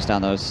try to focus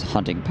down those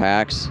hunting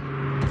packs.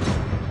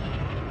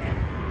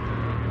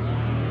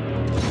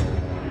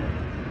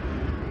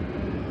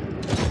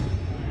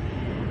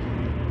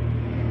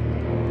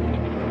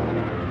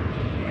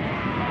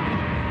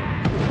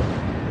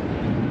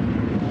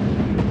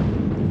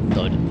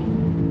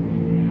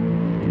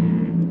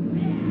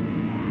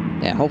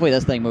 Yeah, hopefully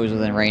this thing moves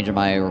within range of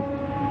my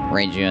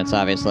range units,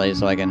 obviously,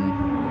 so I can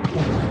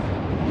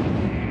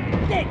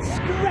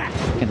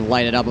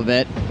light it up a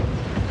bit.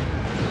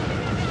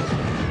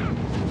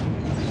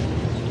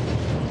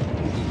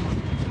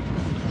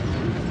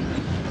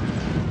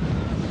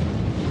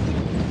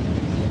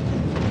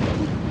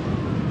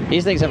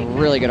 These things have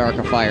really good arc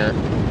of fire.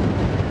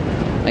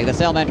 Like the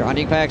Salamander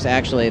hunting packs,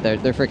 actually, their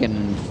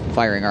freaking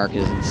firing arc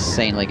is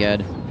insanely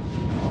good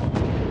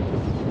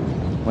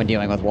when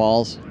dealing with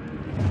walls.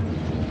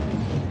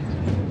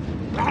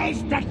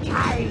 Where's the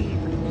cave?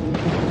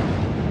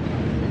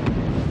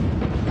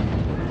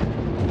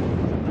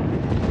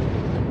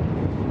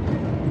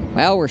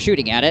 Well, we're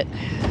shooting at it.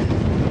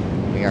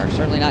 We are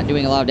certainly not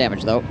doing a lot of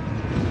damage, though.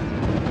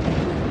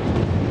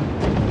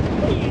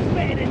 He's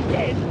better than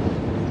dead.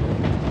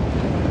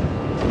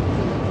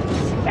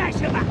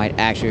 Might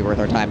actually be worth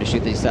our time to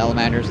shoot these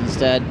salamanders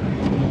instead.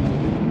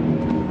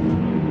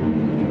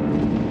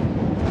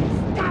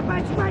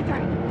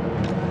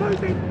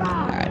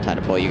 Alright, time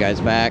to pull you guys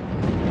back.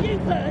 You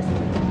first.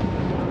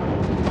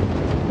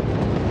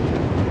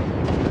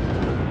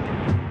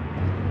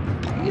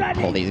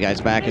 Pull these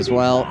guys back as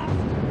well.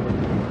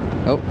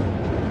 Oh.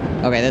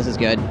 Okay, this is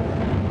good.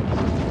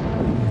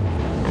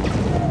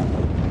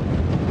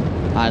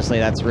 Honestly,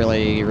 that's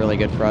really, really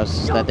good for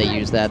us that they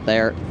use that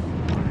there.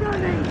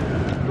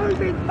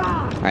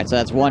 Alright, so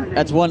that's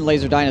one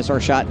laser dinosaur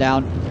shot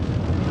down.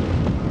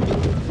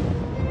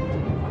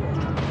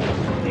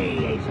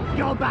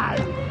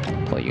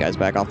 Pull you guys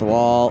back off the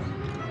wall.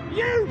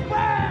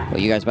 Pull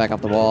you guys back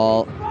off the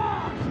wall.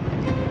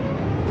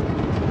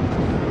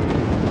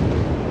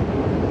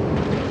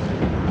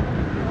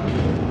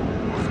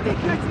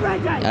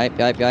 Yipe,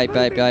 yipe, yipe,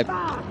 yipe, yipe.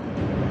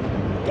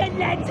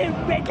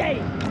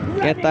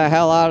 Get the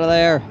hell out of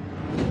there.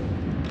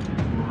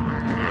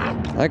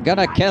 They're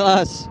gonna kill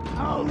us.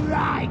 All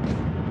right.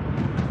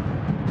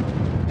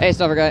 Hey,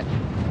 Stuffer Guy.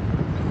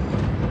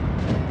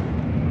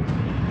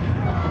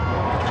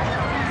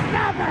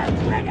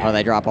 Oh,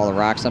 they drop all the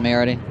rocks on me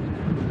already?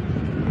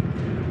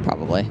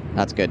 Probably.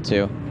 That's good,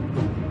 too.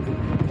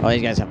 Oh,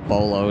 these guys have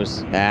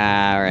bolos.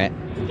 Ah, alright.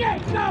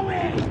 Get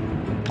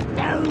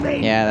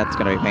going. Yeah, that's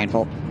gonna be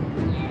painful.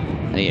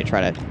 I need to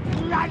try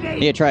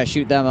to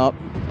shoot them up.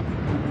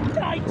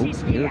 Ooh,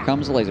 here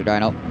comes the laser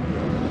dino.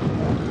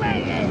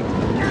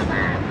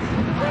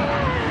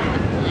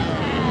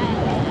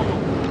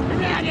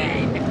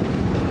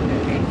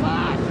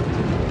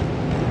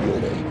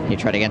 You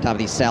try to get on top of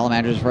these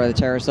salamanders before they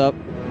tear us up.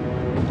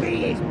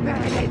 Me is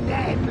better than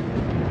them.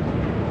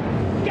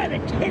 Gonna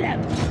kill him.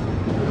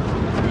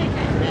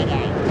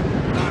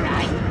 All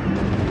right.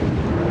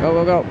 Go,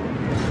 go, go.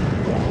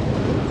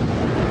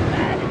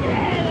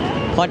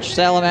 Punch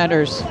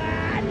salamanders.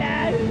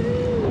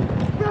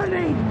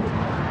 Running.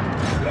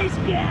 Let's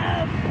go.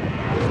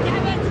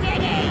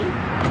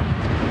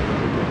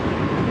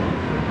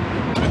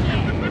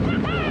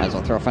 Might as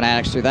well throw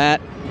fanatics through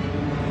that.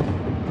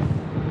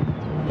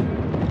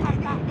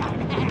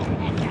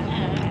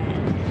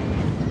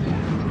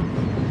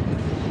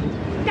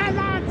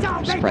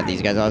 Spread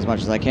these guys out as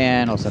much as I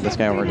can. I'll send this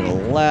guy over to the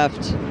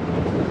left.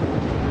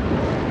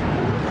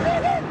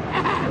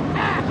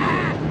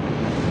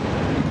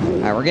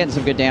 Alright, we're getting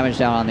some good damage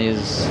down on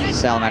these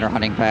salamander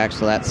hunting packs,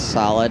 so that's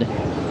solid. I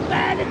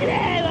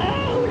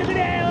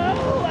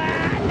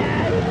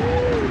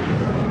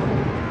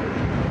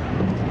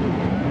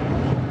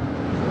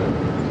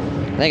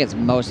think it's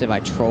most of my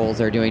trolls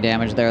that are doing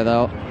damage there,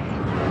 though.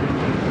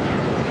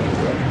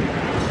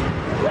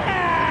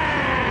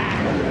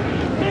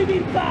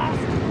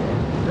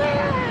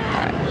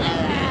 Alright.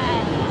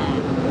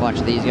 Bunch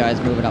of these guys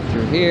moving up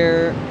through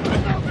here.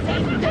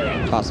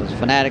 Toss those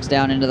fanatics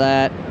down into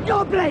that.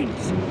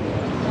 Goblins!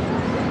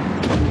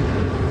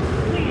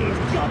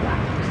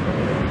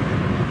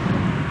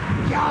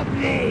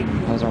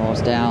 Goblins! Those are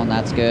almost down.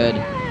 That's good.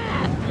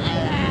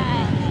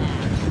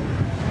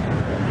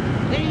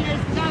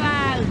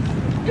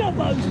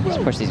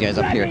 Let's push these guys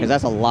up here, because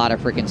that's a lot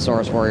of freaking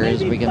Saurus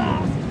warriors. We can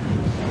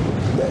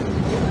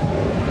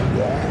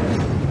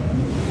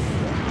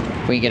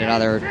get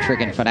another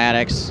freaking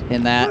fanatics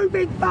in that.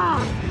 Be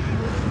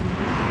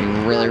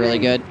really, really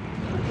good.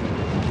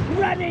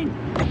 Running.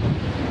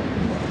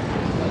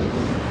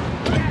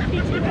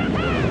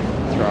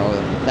 Throw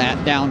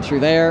that down through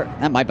there.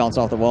 That might bounce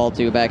off the wall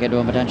too, back into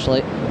him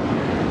potentially.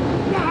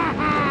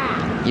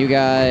 You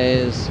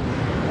guys.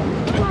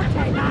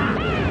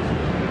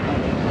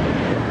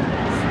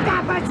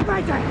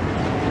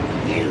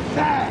 You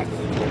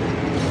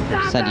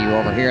first. Send you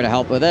over here to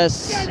help with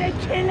this. Gonna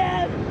kill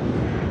him.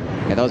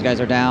 Okay, those guys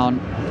are down.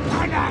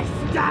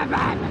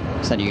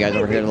 Send you guys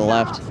over here to the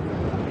left.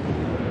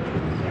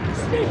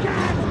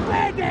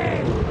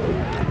 Ready.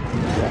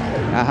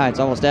 Aha, it's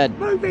almost dead.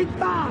 Moving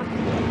fast.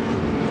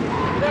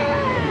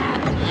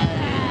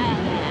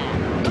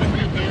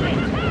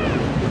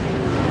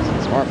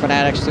 Some more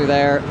fanatics through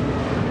there.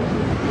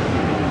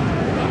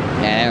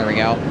 Yeah, there we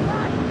go.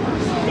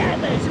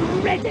 Stabbers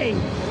ready.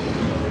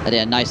 I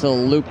did a nice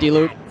little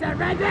loop-de-loop.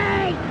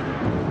 Ready.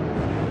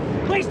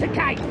 Where's the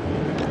cake?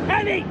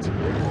 Have it.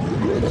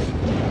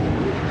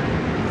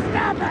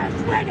 Stabbers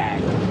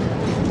ready.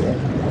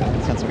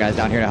 Send some guys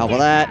down here to help with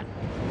that.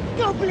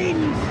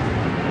 Goblins.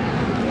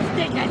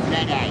 Stickers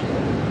ready.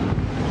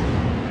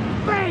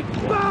 Big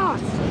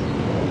boss.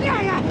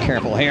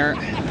 Careful here.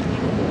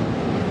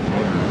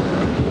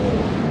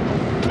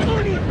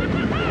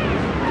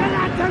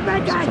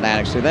 Some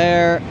fanatics through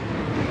there.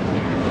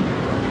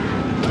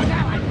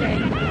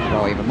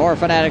 Throw even more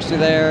fanatics through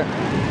there.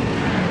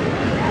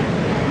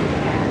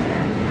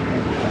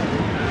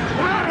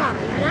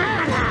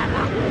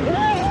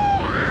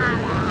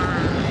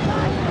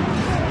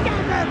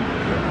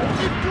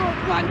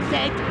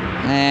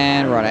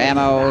 And we're out of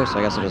ammo, so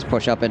I guess I'll just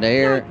push up into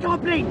here.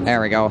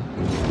 There we go.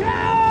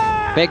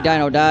 Big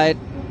dino died.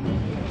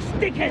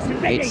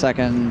 8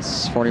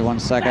 seconds, 41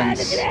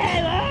 seconds.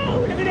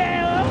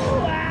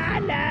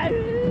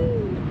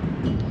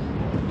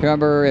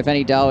 Remember if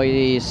any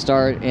Dali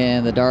start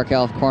in the Dark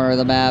Elf corner of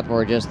the map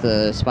or just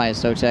the Spine of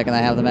Sotek and I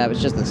have the map?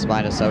 It's just the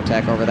Spine of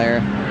Sotek over there.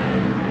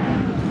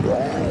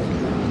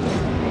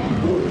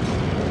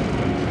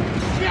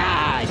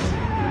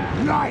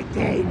 Right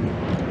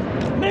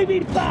then!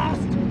 Moving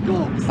fast!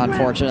 Gorks,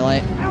 Unfortunately.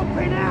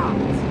 Helping out!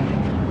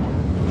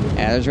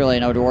 Yeah, there's really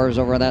no dwarves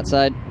over on that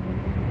side.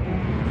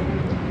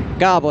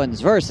 Goblins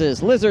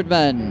versus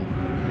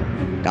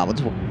lizardmen.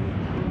 Goblins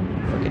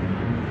working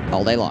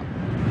all day long.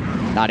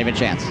 Not even a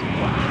chance.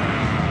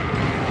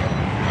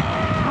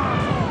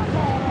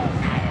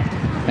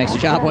 Makes the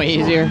job way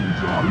easier.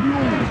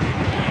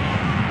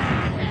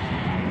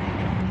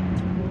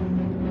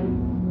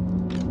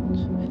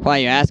 Why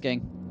are you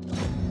asking?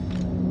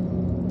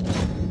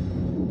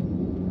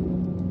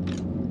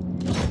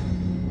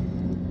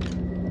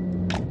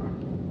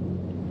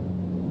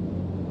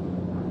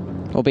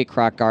 We'll beat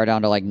Krokgar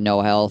down to like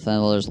no health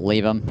and we'll just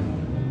leave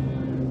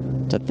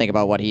him to think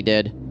about what he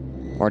did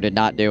or did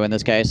not do in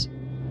this case.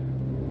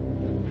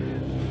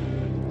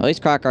 At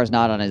least Krokgar's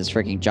not on his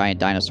freaking giant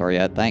dinosaur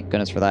yet. Thank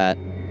goodness for that.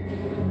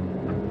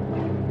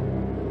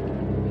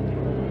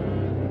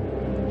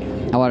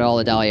 I wanted all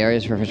the Dali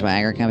areas for Fish My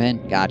Anger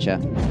campaign. Gotcha.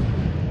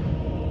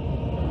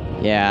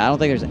 Yeah, I don't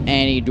think there's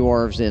any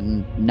dwarves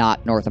in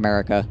not North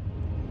America.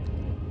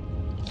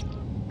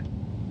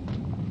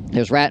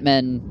 There's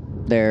Ratmen.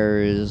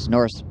 There's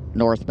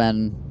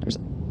Northmen. There's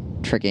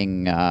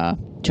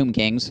freaking Tomb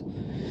Kings.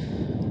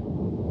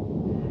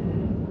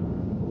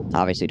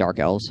 Obviously Dark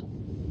Elves.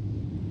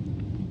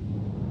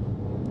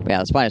 But yeah,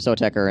 the Spine of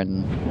Sotek are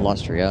in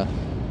Lustria.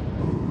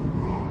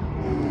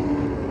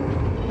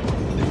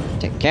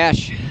 Take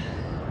cash.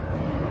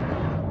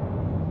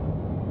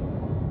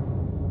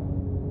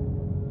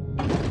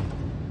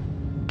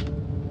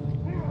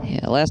 Yeah,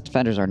 the last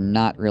defenders are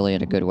not really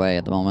in a good way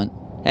at the moment.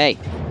 Hey!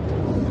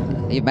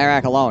 Leave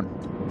Marak alone.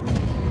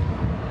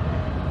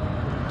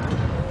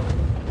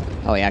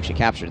 Oh, he actually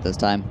captured it this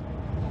time.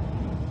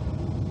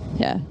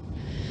 Yeah.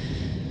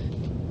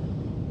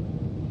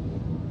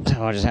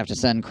 So I'll just have to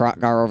send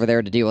Krokgar over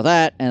there to deal with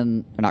that,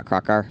 and... Or not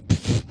Krokgar.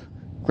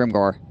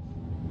 Grimgor.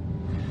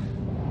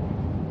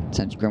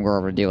 Send Grimgor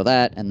over to deal with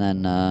that, and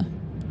then,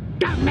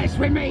 Don't mess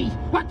with me!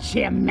 What's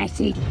your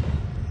message?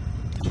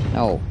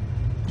 Oh.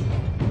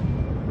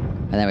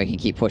 And then we can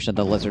keep pushing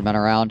the lizardmen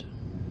around.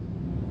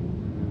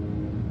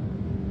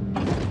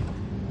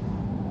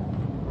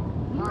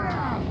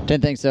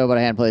 Didn't think so, but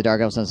I hadn't played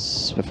Dark Elf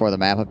since before the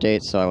map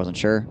update, so I wasn't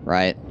sure.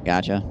 Right,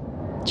 gotcha.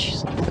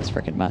 Jeez, look at this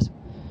freaking mess.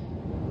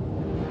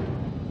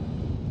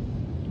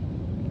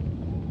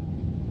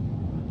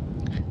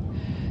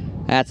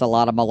 That's a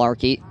lot of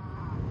malarkey.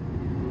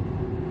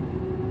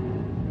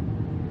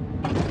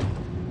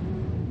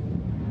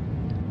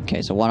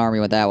 Okay, so one army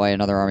went that way,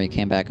 another army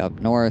came back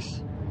up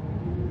north.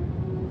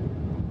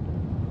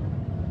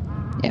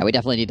 Yeah, we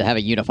definitely need to have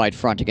a unified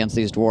front against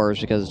these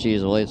dwarves because,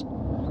 geez Louise.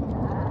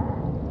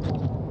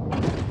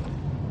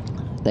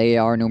 They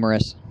are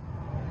numerous.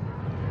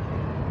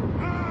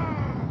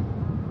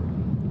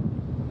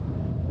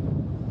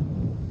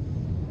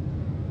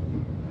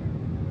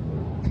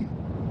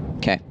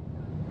 Okay.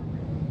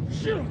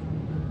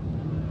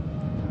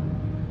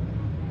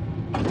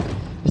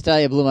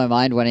 Estalia blew my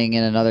mind winning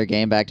in another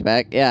game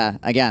back-to-back. Yeah,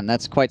 again,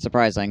 that's quite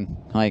surprising.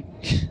 Like,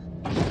 you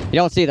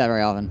don't see that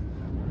very often.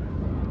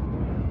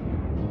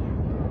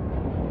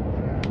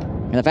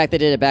 And the fact they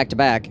did it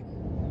back-to-back.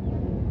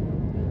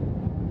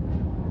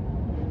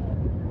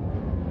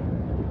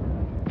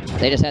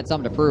 They just had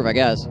something to prove, I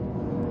guess.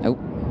 Nope.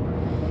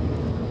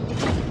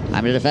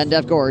 I'm gonna defend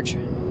Death Gorge.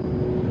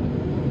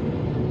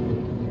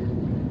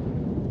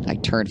 I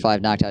turned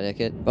 5 knocked out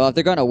Ikit. Well, if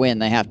they're gonna win,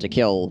 they have to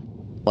kill,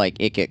 like,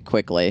 Ikit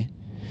quickly.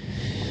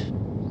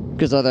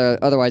 Because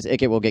otherwise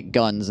Ikit will get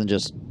guns and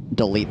just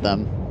delete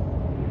them.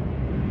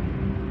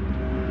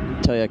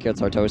 Telia kills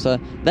Sartosa.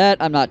 That,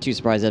 I'm not too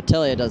surprised if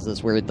Telia does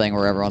this weird thing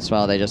where every once in a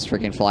while they just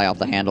freaking fly off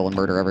the handle and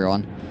murder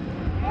everyone.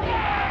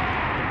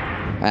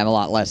 I'm a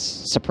lot less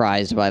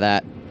surprised by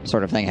that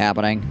sort of thing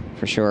happening,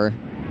 for sure.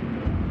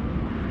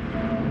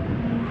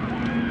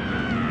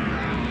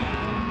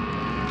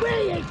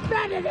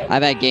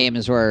 I've had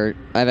games where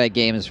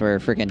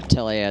freaking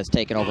Telia has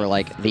taken over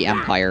like the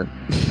Empire.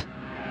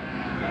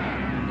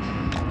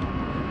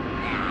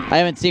 I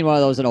haven't seen one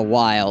of those in a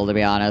while, to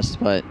be honest,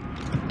 but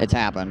it's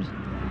happened.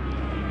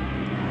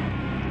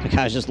 Like,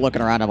 I was just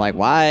looking around, I'm like,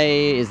 why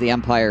is the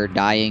Empire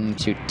dying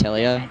to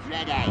Telia?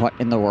 What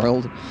in the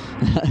world?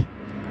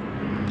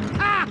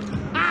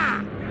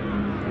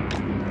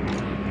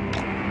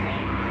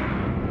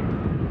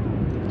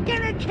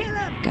 Gonna kill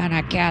him!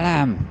 Gonna kill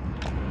him!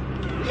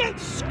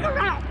 Let's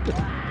scrap!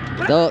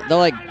 They'll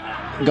like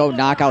go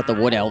knock out the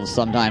wood elves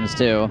sometimes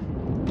too,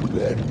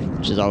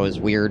 which is always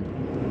weird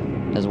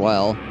as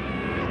well.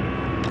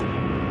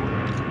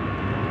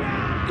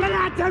 Get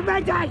out to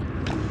ready!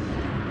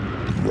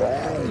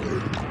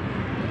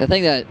 The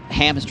thing that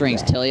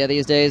hamstrings Telia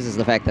these days is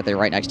the fact that they're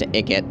right next to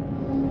Ikit.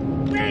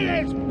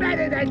 It's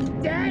better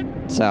than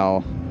dead!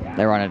 So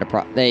They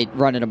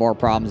run into more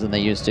problems than they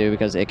used to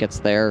because it gets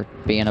there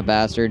being a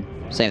bastard.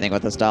 Same thing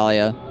with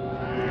Astalia.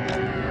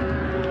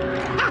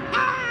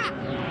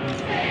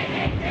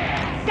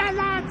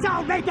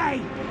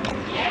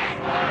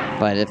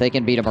 But if they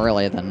can beat them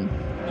early, then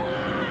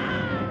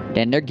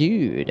they're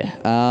good.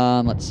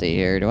 Let's see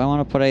here. Do I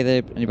want to put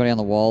anybody on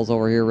the walls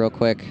over here real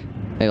quick?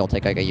 Maybe I'll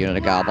take like a unit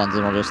of goblins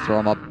and we'll just throw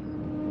them up.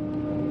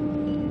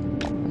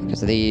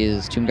 Because of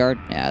these Tomb Guard?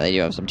 Yeah, they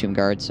do have some Tomb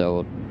Guard, so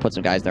we'll put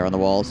some guys there on the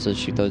walls to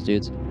shoot those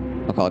dudes.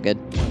 I'll call it good.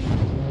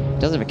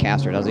 Doesn't have a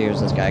caster, does he? Or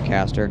is this guy a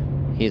caster?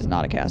 He is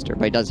not a caster,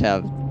 but he does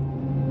have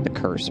the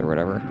curse or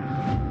whatever.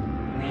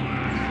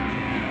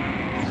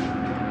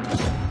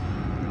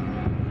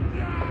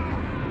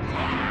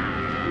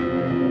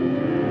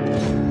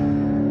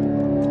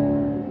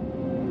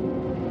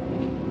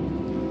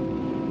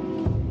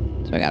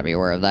 So I gotta be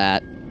aware of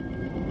that.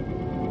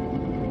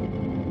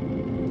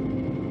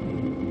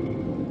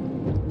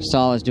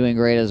 Saul is doing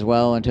great as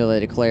well until they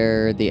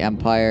declared the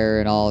Empire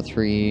and all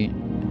three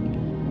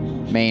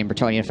main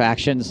Bretonnian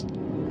factions.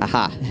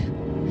 Aha.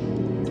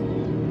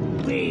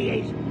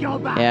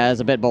 Yeah,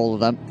 it's a bit bold of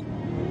them,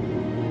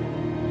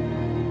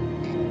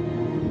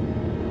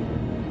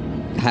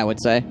 I would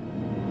say.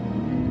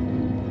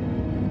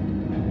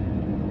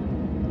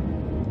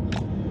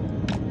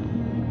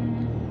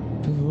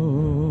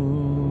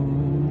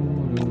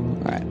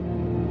 Alright.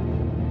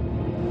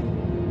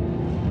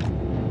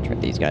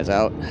 Trip these guys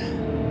out.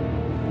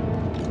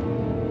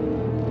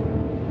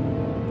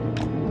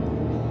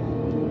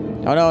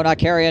 Oh no, not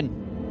carrion!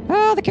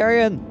 Ah, the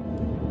carrion!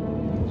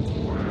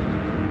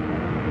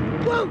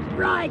 Wolf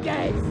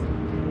Riders!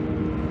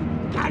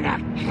 Gonna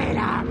kill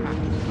 'em!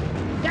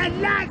 The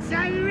lads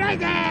are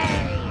ready!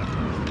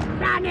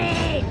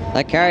 Running!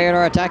 The carrion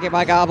are attacking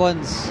my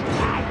goblins!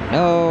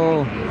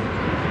 No!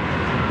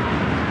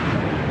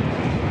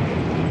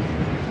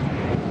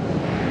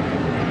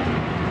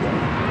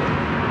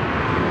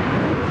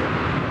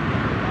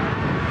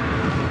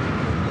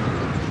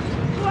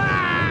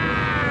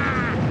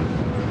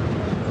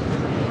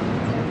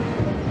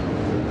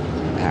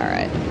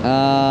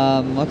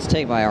 Let's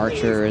take my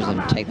archers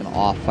and take them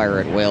off fire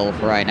at will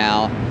for right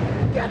now.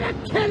 Gonna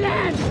kill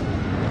him!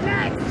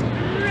 Let's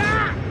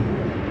rock!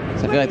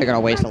 So I feel like they're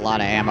gonna waste a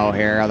lot of ammo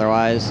here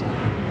otherwise.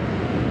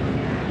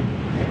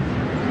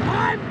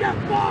 I'm the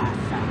boss!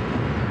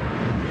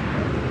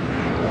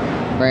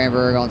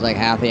 Marienburg owns like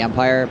half the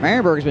Empire.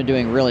 Marienburg's been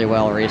doing really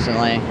well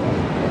recently.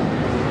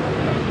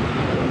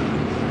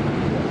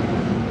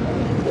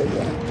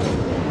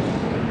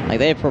 Like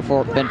they've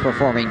been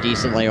performing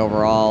decently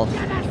overall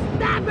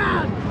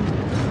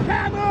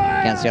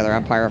against the other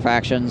Empire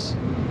factions.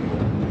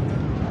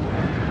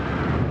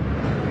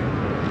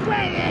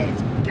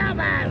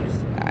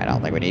 I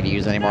don't think we need to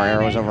use any more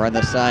arrows over on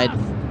this side.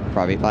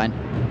 Probably fine.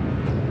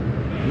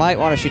 Might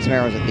want to shoot some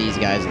arrows at these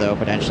guys though,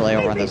 potentially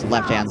over on this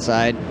left-hand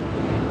side.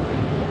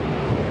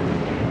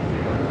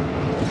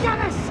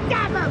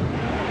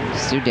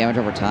 Just do damage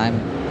over time.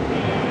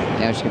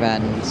 Damage to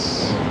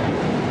combatants.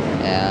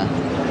 Yeah.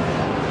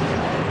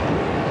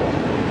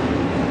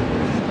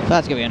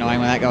 That's gonna be annoying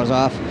when that goes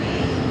off.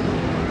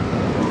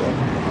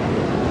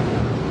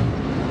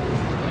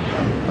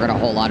 We're gonna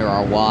hold on to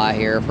our Wah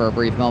here for a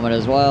brief moment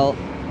as well.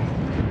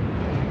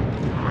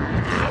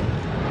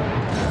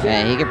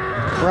 Okay, he could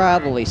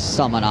probably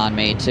summon on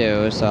me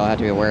too, so I'll have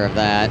to be aware of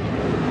that.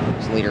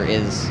 This leader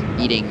is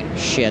eating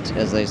shit,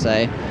 as they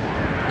say,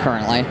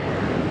 currently.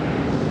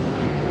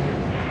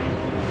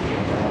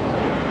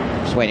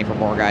 Just waiting for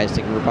more guys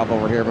to group up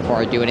over here before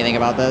I do anything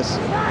about this.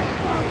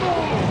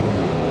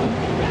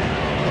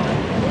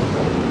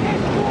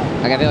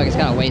 Like, I feel like it's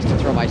kind of a waste to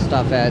throw my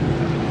stuff at...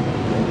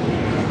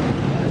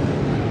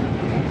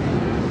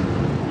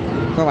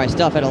 Throw my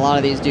stuff at a lot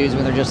of these dudes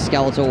when they're just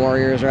skeletal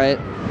warriors, right?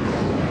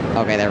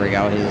 Okay, there we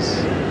go. His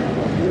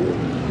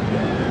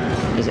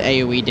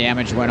AoE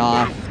damage went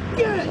off.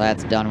 So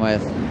that's done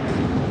with.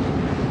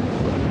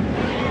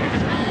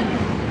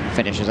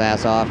 Finish his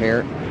ass off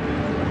here.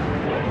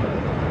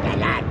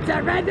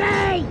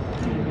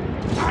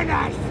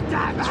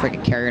 This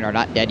freaking carrion are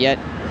not dead yet.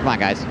 Come on,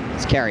 guys.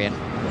 It's carrion.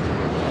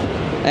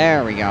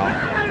 There we go.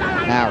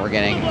 Now we're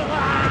getting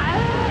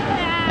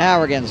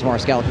some more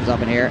skeletons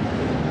up in here.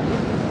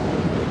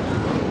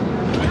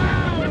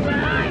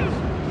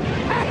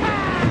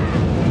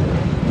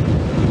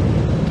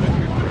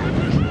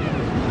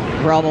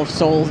 Realm of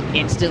Souls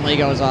instantly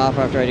goes off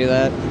after I do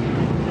that.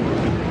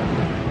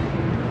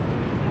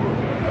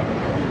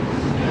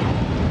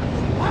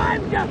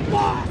 I'm the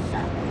boss!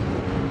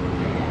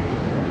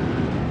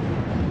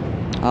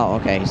 Oh,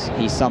 okay.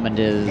 He summoned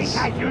his...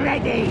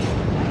 ready!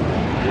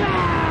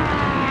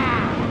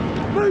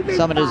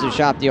 Summoned his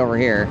Ushapti over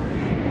here.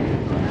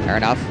 Fair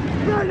enough.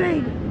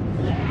 Running!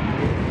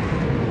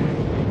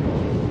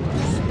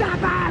 Stop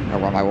him! I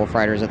want my Wolf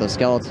Riders at the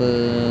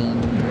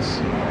skeletons.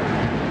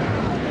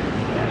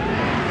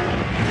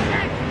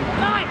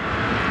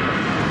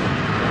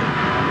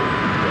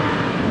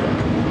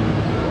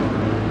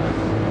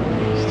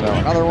 Let's throw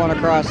another one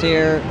across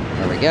here.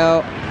 There we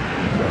go.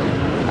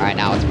 Alright,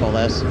 now let's pull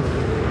this.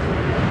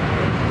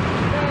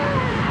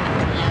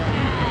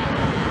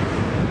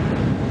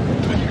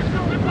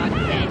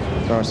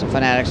 Throw some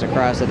fanatics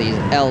across to these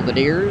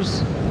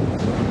Elbadiers.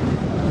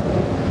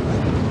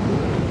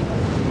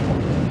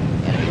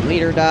 Enemy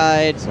leader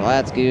died, so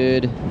that's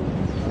good.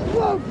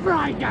 Wolf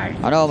Riders!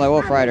 Oh no, my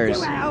Wolf Coming to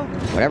Riders. help.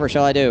 Whatever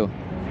shall I do?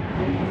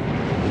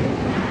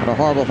 What a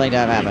horrible thing to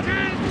have happen.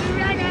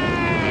 Ready!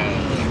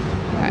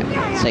 Alright,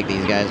 let's take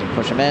these guys and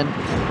push them in.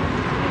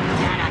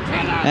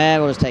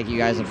 And we'll just take you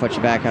guys and put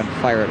you back on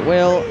fire at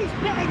will. He's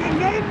better than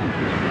them!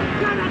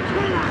 Gonna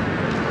kill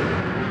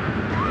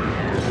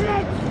him!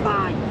 Let's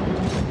fight!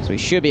 So we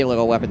should be able to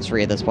go weapons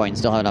free at this point and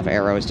still have enough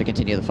arrows to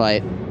continue the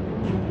fight.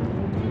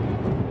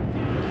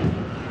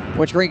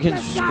 Which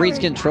breeds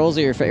controls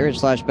are your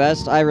favorite /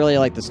 best? I really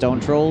like the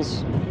stone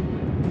trolls.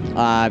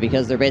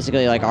 Because they're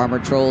basically like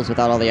armored trolls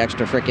without all the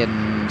extra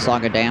frickin'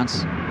 song and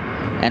dance.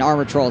 And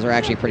armored trolls are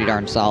actually pretty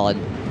darn solid.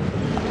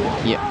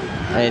 Yeah.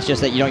 It's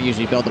just that you don't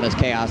usually build them as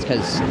chaos,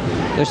 because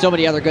there's so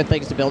many other good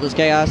things to build as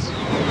chaos.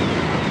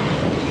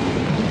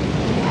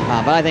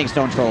 But I think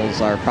stone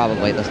trolls are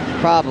probably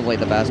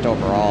the best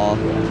overall.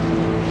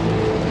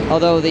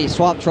 Although the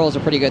swamp trolls are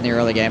pretty good in the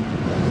early game.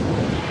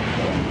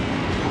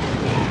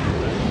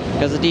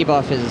 Because the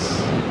debuff is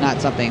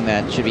not something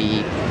that should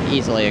be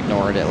easily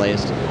ignored, at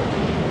least.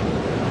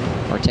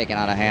 Or taken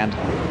out of hand.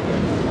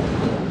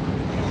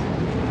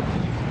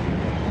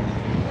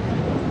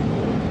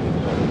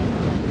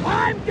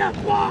 I'm the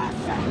boss!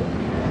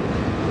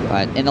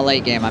 But in the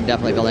late game, I'm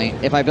definitely building...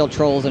 If I build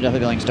trolls, I'm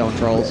definitely building stone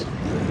trolls.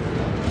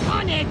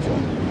 On it!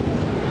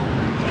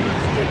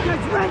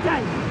 Stickers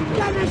ready!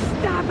 Gonna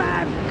stab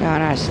him!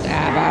 Gonna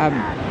stab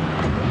him!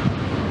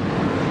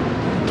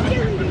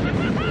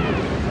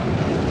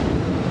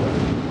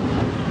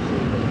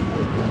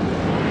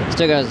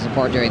 Still goes to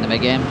support during the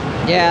mid-game.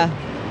 Yeah.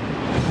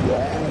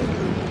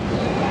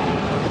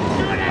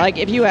 Like,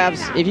 if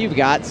you've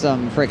got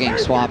some freaking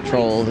swamp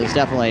trolls, it's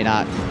definitely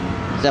not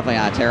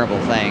a terrible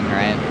thing,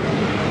 right?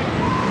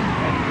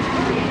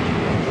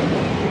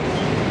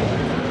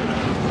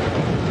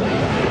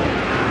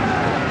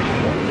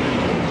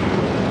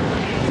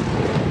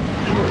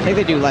 I think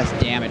they do less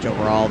damage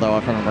overall, though,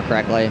 if I remember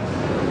correctly.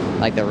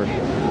 Like,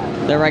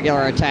 their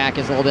regular attack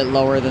is a little bit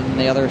lower than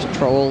the other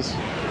trolls.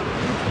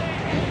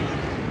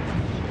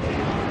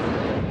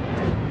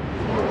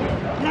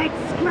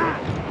 Let's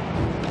scrap!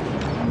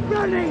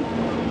 Running!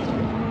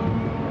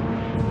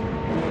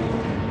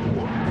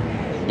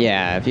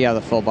 Yeah, if you have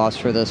the full boss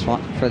for this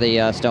one, for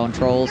the stone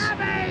trolls,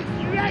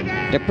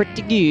 they're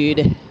pretty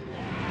good.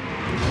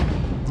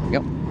 There we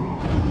go.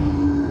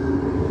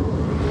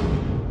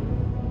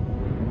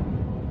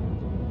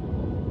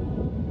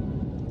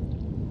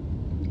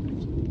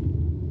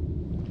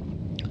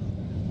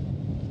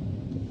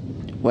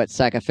 Wet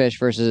sack of fish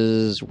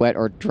versus wet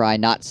or dry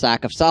not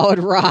sack of solid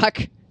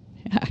rock.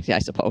 I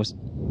suppose.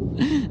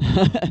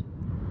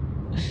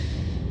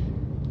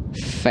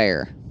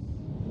 Fair.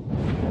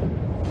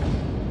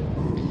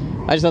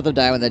 I just let them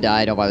die when they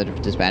die. I don't bother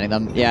disbanding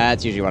them. Yeah,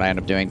 that's usually what I end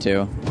up doing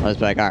too. I'll just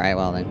be like, alright,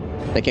 well then.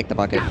 They kick the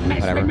bucket.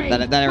 Whatever.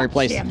 Then I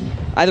replace...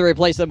 Either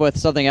replace them with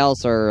something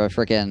else or a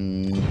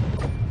frickin'...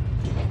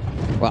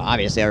 Well,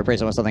 obviously I replace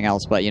them with something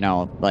else, but you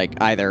know, like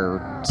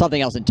either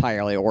something else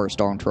entirely or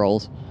stone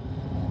trolls.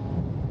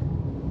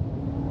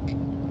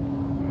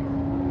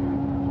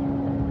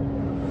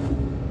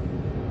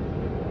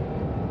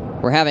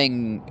 We're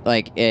having,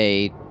 like,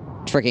 a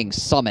freaking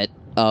summit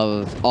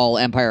of all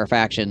Empire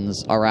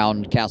factions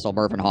around Castle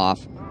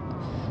Mervenhof.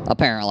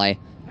 Apparently.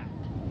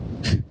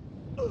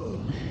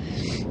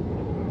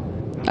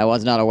 I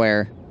was not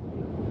aware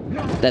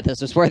that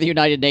this was where the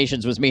United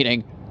Nations was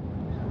meeting.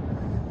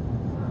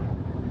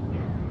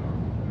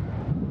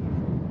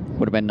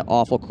 Would have been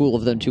awful cool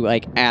of them to,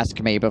 like,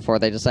 ask me before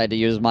they decide to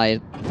use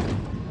my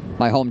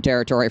home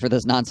territory for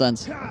this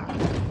nonsense.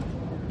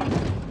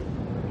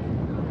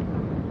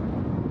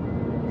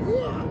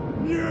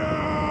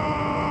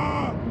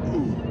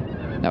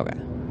 Okay.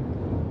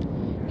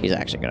 He's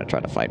actually going to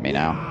try to fight me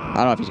now. I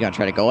don't know if he's going to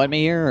try to go at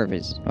me here, or if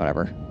he's...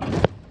 whatever.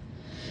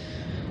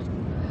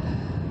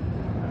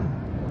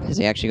 Is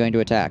he actually going to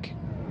attack?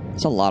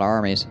 That's a lot of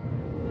armies.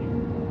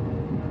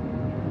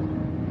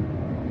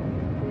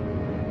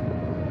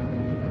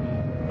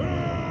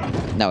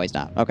 No, he's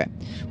not. Okay.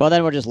 Well,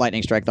 then we'll just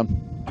lightning strike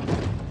them.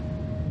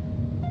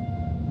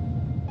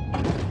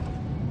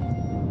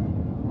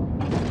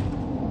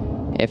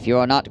 If you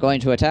are not going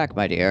to attack,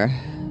 my dear,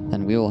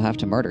 then we will have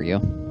to murder you.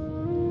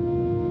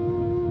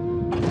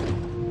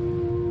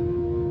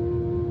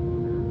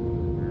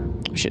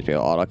 Should be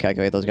able to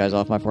auto-calculate those guys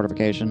off my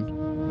fortification.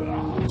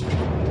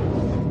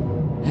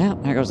 Yeah,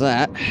 there goes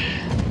that.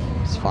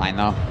 It's fine,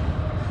 though.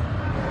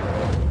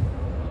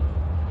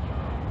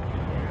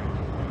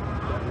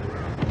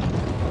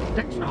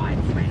 The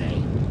tribe's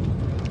ready!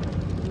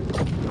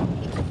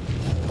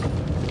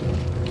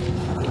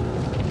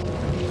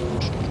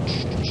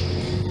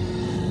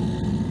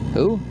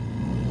 Who?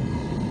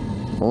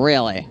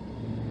 Really?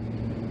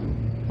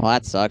 Well,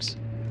 that sucks.